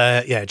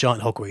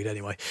 Giant hogweed,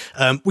 anyway.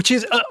 Which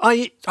is...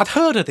 I'd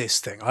heard of this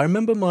thing. I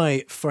remember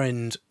my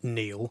friend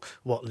Neil,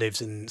 what lives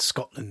in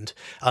Scotland,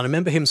 and I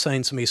remember him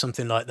saying to me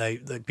something like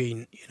they'd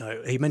been...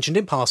 he mentioned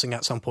in passing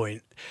at some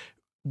point,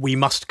 we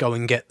must go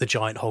and get the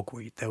giant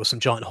hogweed. There was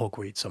some giant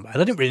hogweed somewhere.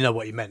 And I didn't really know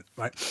what he meant,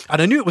 right?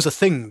 And I knew it was a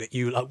thing that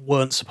you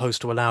weren't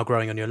supposed to allow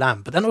growing on your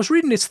land. But then I was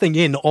reading this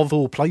thing of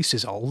all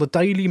places, the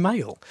Daily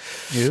Mail,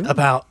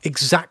 about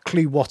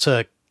exactly what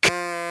the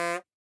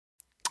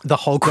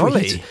hogweed...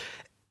 Golly.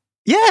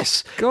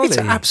 Yes! Golly. It's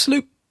an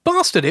absolute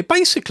bastard. It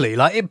basically,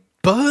 it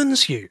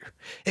burns you.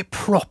 It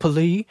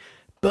properly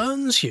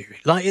burns you.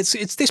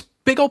 It's this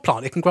big old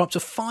plant. It can grow up to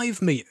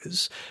 5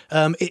 metres.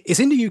 It's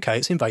in the UK.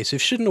 It's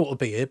invasive. Shouldn't ought to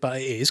be here, but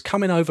it is.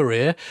 Coming over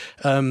here,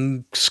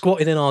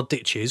 squatting in our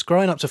ditches,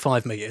 growing up to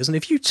 5 metres. And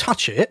if you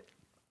touch it,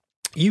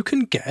 you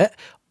can get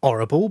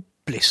horrible,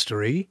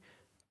 blistery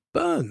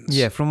burns.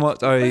 Yeah, from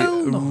what I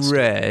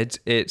read,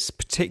 it's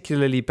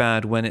particularly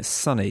bad when it's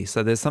sunny.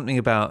 So there's something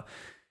about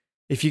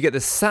if you get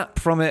the sap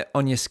from it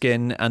on your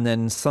skin and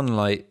then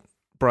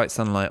bright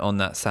sunlight on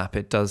that sap,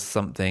 it does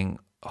something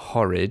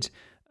horrid.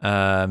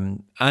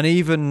 And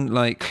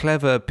even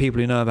clever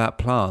people who know about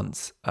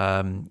plants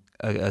are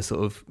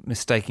sort of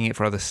mistaking it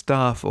for other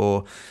stuff,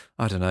 or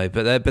I don't know.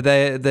 But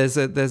there's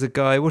a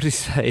guy. What did he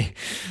say?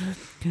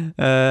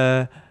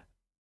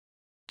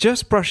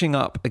 Just brushing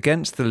up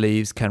against the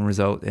leaves can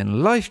result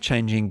in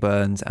life-changing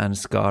burns and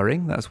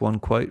scarring. That's one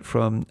quote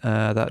from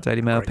that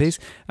Daily Mail piece.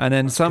 And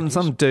then some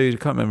dude, I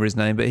can't remember his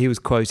name, but he was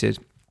quoted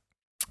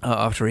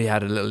after he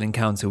had a little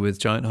encounter with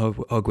giant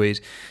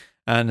hogweed.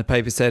 And the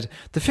paper said,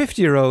 the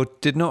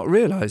 50-year-old did not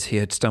realise he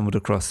had stumbled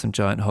across some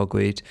giant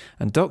hogweed,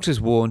 and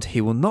doctors warned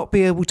he will not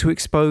be able to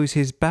expose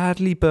his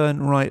badly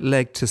burnt right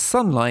leg to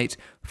sunlight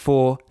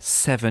for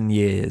 7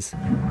 years.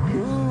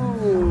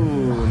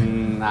 Ooh,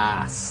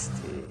 nasty.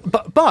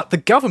 But the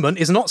government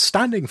is not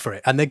standing for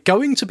it, and they're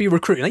going to be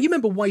recruiting. Now, you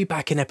remember way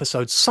back in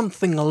episode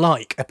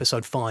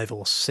 5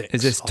 or 6.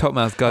 Is this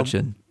Topmouth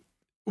Gudgeon?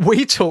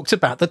 We talked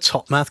about the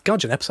Topmouth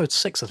gudgeon, episode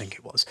 6, I think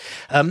it was.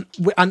 And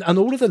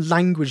all of the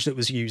language that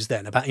was used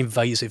then about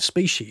invasive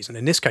species, and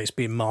in this case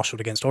being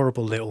marshalled against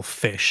horrible little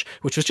fish,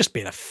 which was just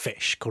being a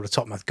fish called a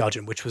Topmouth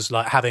gudgeon, which was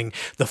like having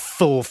the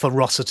full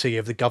ferocity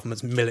of the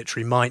government's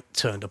military might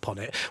turned upon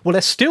it. Well,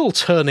 they're still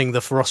turning the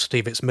ferocity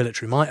of its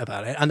military might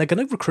about it, and they're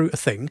going to recruit a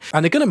thing,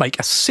 and they're going to make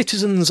a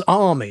citizens'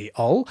 army,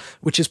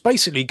 which is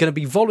basically going to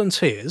be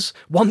volunteers,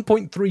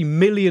 1.3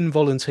 million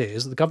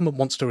volunteers that the government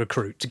wants to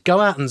recruit to go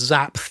out and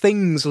zap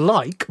things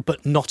like,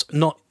 but not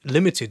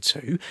limited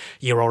to,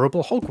 your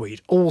horrible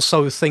hogweed.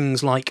 Also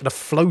things like the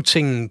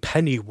floating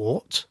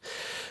pennywort,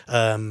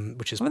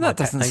 which is that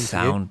doesn't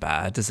sound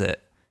bad, does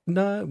it?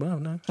 No, well,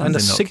 no. And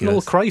the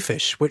signal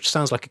crayfish, which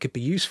sounds like it could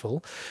be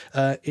useful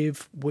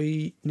if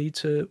we need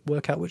to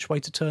work out which way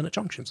to turn at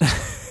junctions.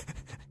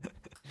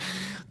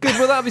 Good,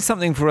 well, that'll be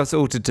something for us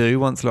all to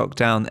do once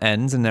lockdown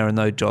ends and there are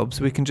no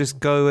jobs. We can just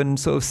go and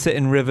sort of sit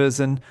in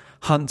rivers and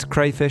hunt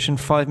crayfish and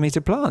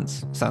 5-metre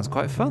plants. Sounds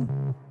quite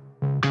fun.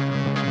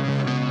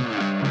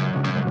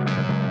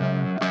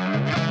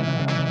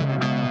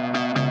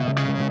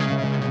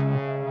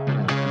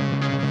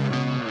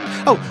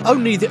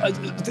 Only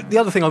the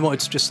other thing I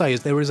wanted to just say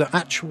is there is an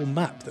actual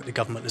map that the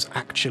government has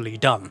actually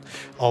done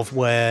of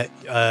where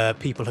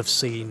people have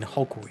seen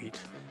hogweed.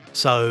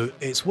 So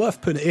it's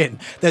worth putting it in.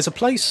 There's a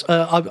place,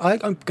 I'm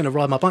going to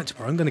ride my bike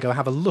tomorrow. I'm going to go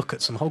have a look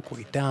at some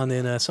hogweed down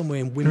in somewhere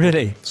in Wimbledon.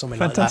 Really? Something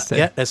Fantastic. like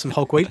that. Yeah, there's some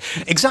hogweed.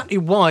 Exactly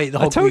why the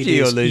hogweed is... I told you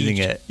you're losing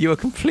it. You are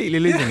completely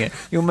losing it.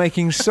 You're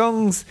making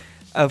songs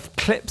of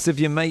clips of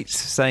your mates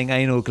saying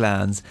anal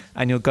glands,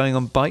 and you're going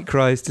on bike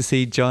rides to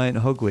see giant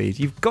hogweed.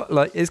 You've got,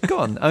 it's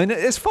gone. I mean,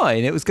 it's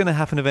fine. It was going to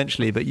happen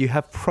eventually, but you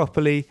have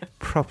properly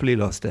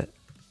lost it.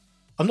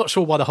 I'm not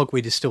sure why the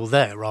hogweed is still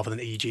there rather than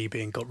EG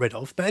being got rid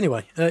of. But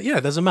anyway,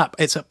 there's a map.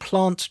 It's at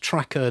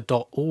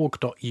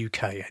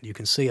planttracker.org.uk, and you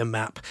can see a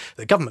map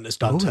the government has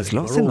done telling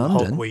you where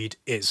all hogweed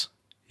is.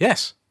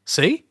 Yes.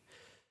 See?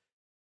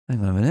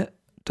 Hang on a minute.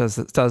 Does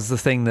the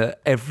thing that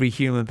every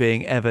human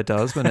being ever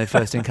does when they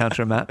first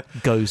encounter a map,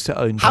 goes to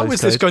own postcode. How is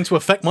this going to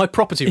affect my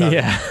property value?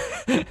 Yeah.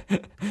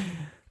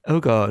 Oh,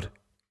 God.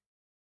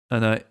 Oh,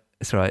 no,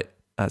 it's right.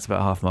 That's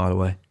about half a mile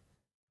away.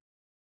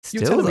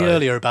 You were telling me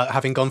earlier about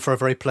having gone for a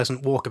very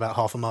pleasant walk about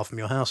half a mile from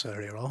your house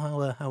earlier.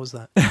 How was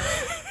that?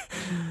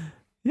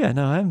 Yeah,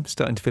 no, I'm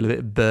starting to feel a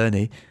bit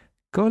burny.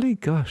 Golly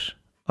gosh.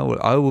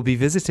 I will be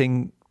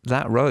visiting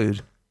that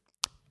road.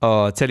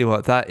 Oh, I tell you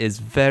what, that is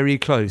very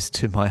close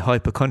to my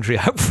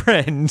hypochondriac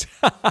friend.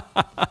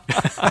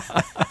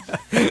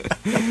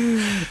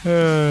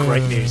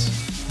 Great news.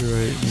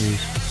 Great news.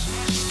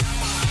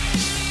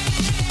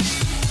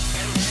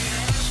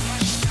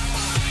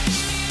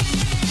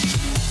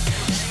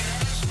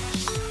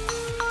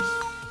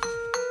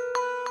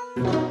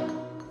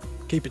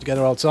 Keep it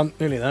together, old son.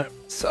 Nearly there.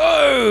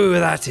 So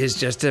that is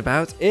just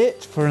about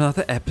it for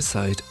another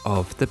episode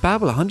of The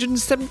Babble.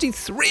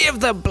 173 of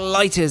the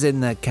blighters in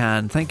the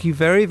can. Thank you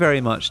very,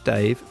 very much,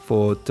 Dave,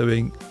 for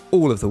doing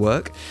all of the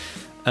work.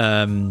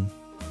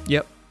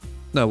 Yep.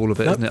 No, all of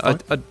it, isn't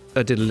it?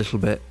 I did a little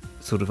bit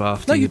sort of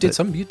after. No, you did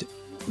some. You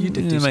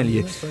did do mainly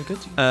you. That's very good.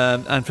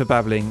 And for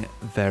babbling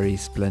very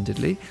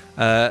splendidly.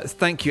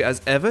 Thank you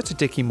as ever to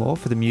Dickie Moore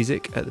for the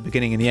music at the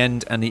beginning and the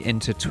end and the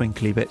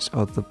intertwinkly bits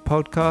of the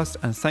podcast.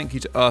 And thank you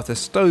to Arthur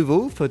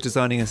Stovall for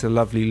designing us a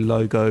lovely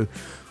logo.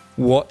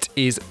 What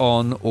is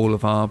on all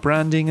of our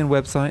branding and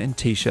website and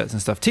t-shirts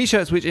and stuff.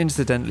 T-shirts which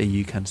incidentally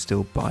you can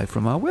still buy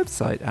from our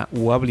website at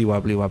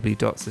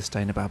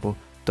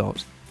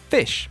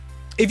wobbly.sustainababble.fish.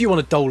 If you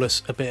want to dole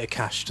us a bit of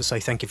cash to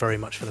say thank you very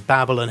much for the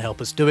babble and help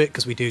us do it,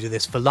 because we do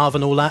this for love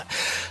and all that,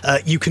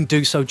 you can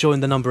do so. Join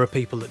the number of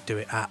people that do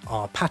it at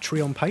our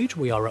Patreon page.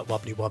 We are at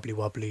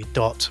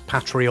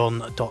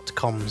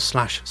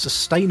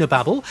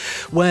wobbly.patreon.com/sustainababble,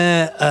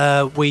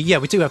 where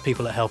we do have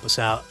people that help us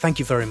out. Thank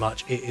you very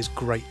much. It is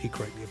greatly,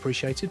 greatly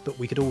appreciated, but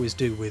we could always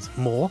do with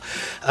more.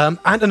 And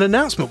an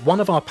announcement, one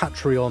of our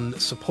Patreon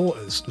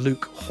supporters,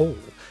 Luke Hall,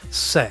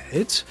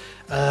 said,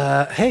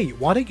 hey,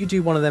 why don't you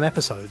do one of them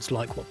episodes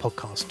like what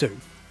podcasts do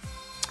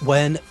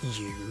when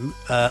you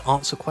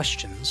answer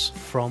questions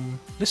from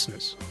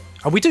listeners?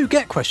 And we do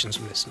get questions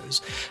from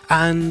listeners,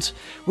 and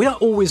we don't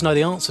always know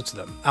the answer to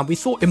them. And we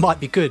thought it might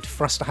be good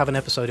for us to have an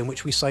episode in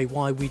which we say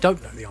why we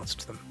don't know the answer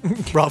to them,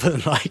 rather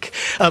than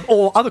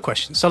or other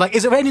questions. So,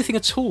 is there anything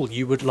at all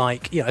you would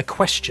like, a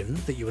question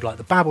that you would like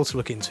the Babble to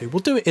look into?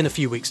 We'll do it in a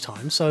few weeks'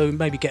 time, so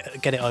maybe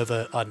get it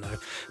over, I don't know,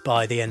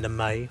 by the end of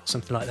May or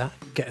something like that.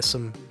 Get us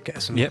some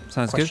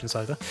questions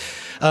over.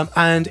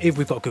 And if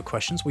we've got good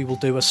questions, we will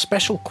do a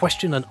special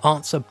question and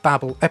answer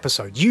Babble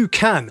episode. You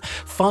can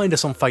find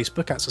us on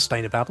Facebook at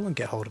Sustainababble and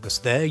get hold of us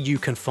there. You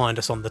can find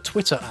us on the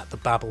Twitter at the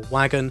Babble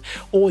Wagon,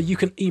 or you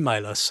can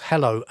email us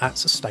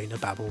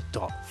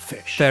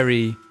hello@sustainababble.fish.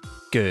 Very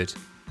good,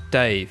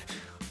 Dave.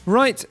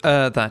 Right,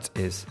 that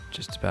is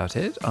just about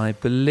it, I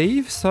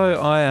believe.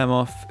 So I am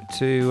off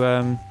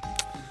to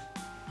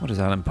what does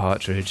Alan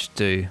Partridge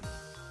do?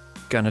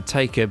 Gonna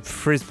take a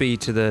frisbee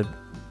to the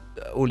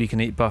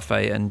all-you-can-eat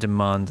buffet and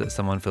demand that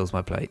someone fills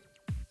my plate.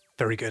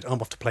 Very good. I'm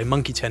off to play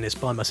monkey tennis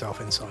by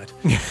myself inside.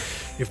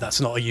 If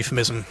that's not a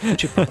euphemism,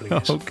 which it probably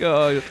is. Oh,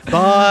 God.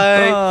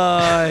 Bye.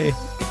 Bye.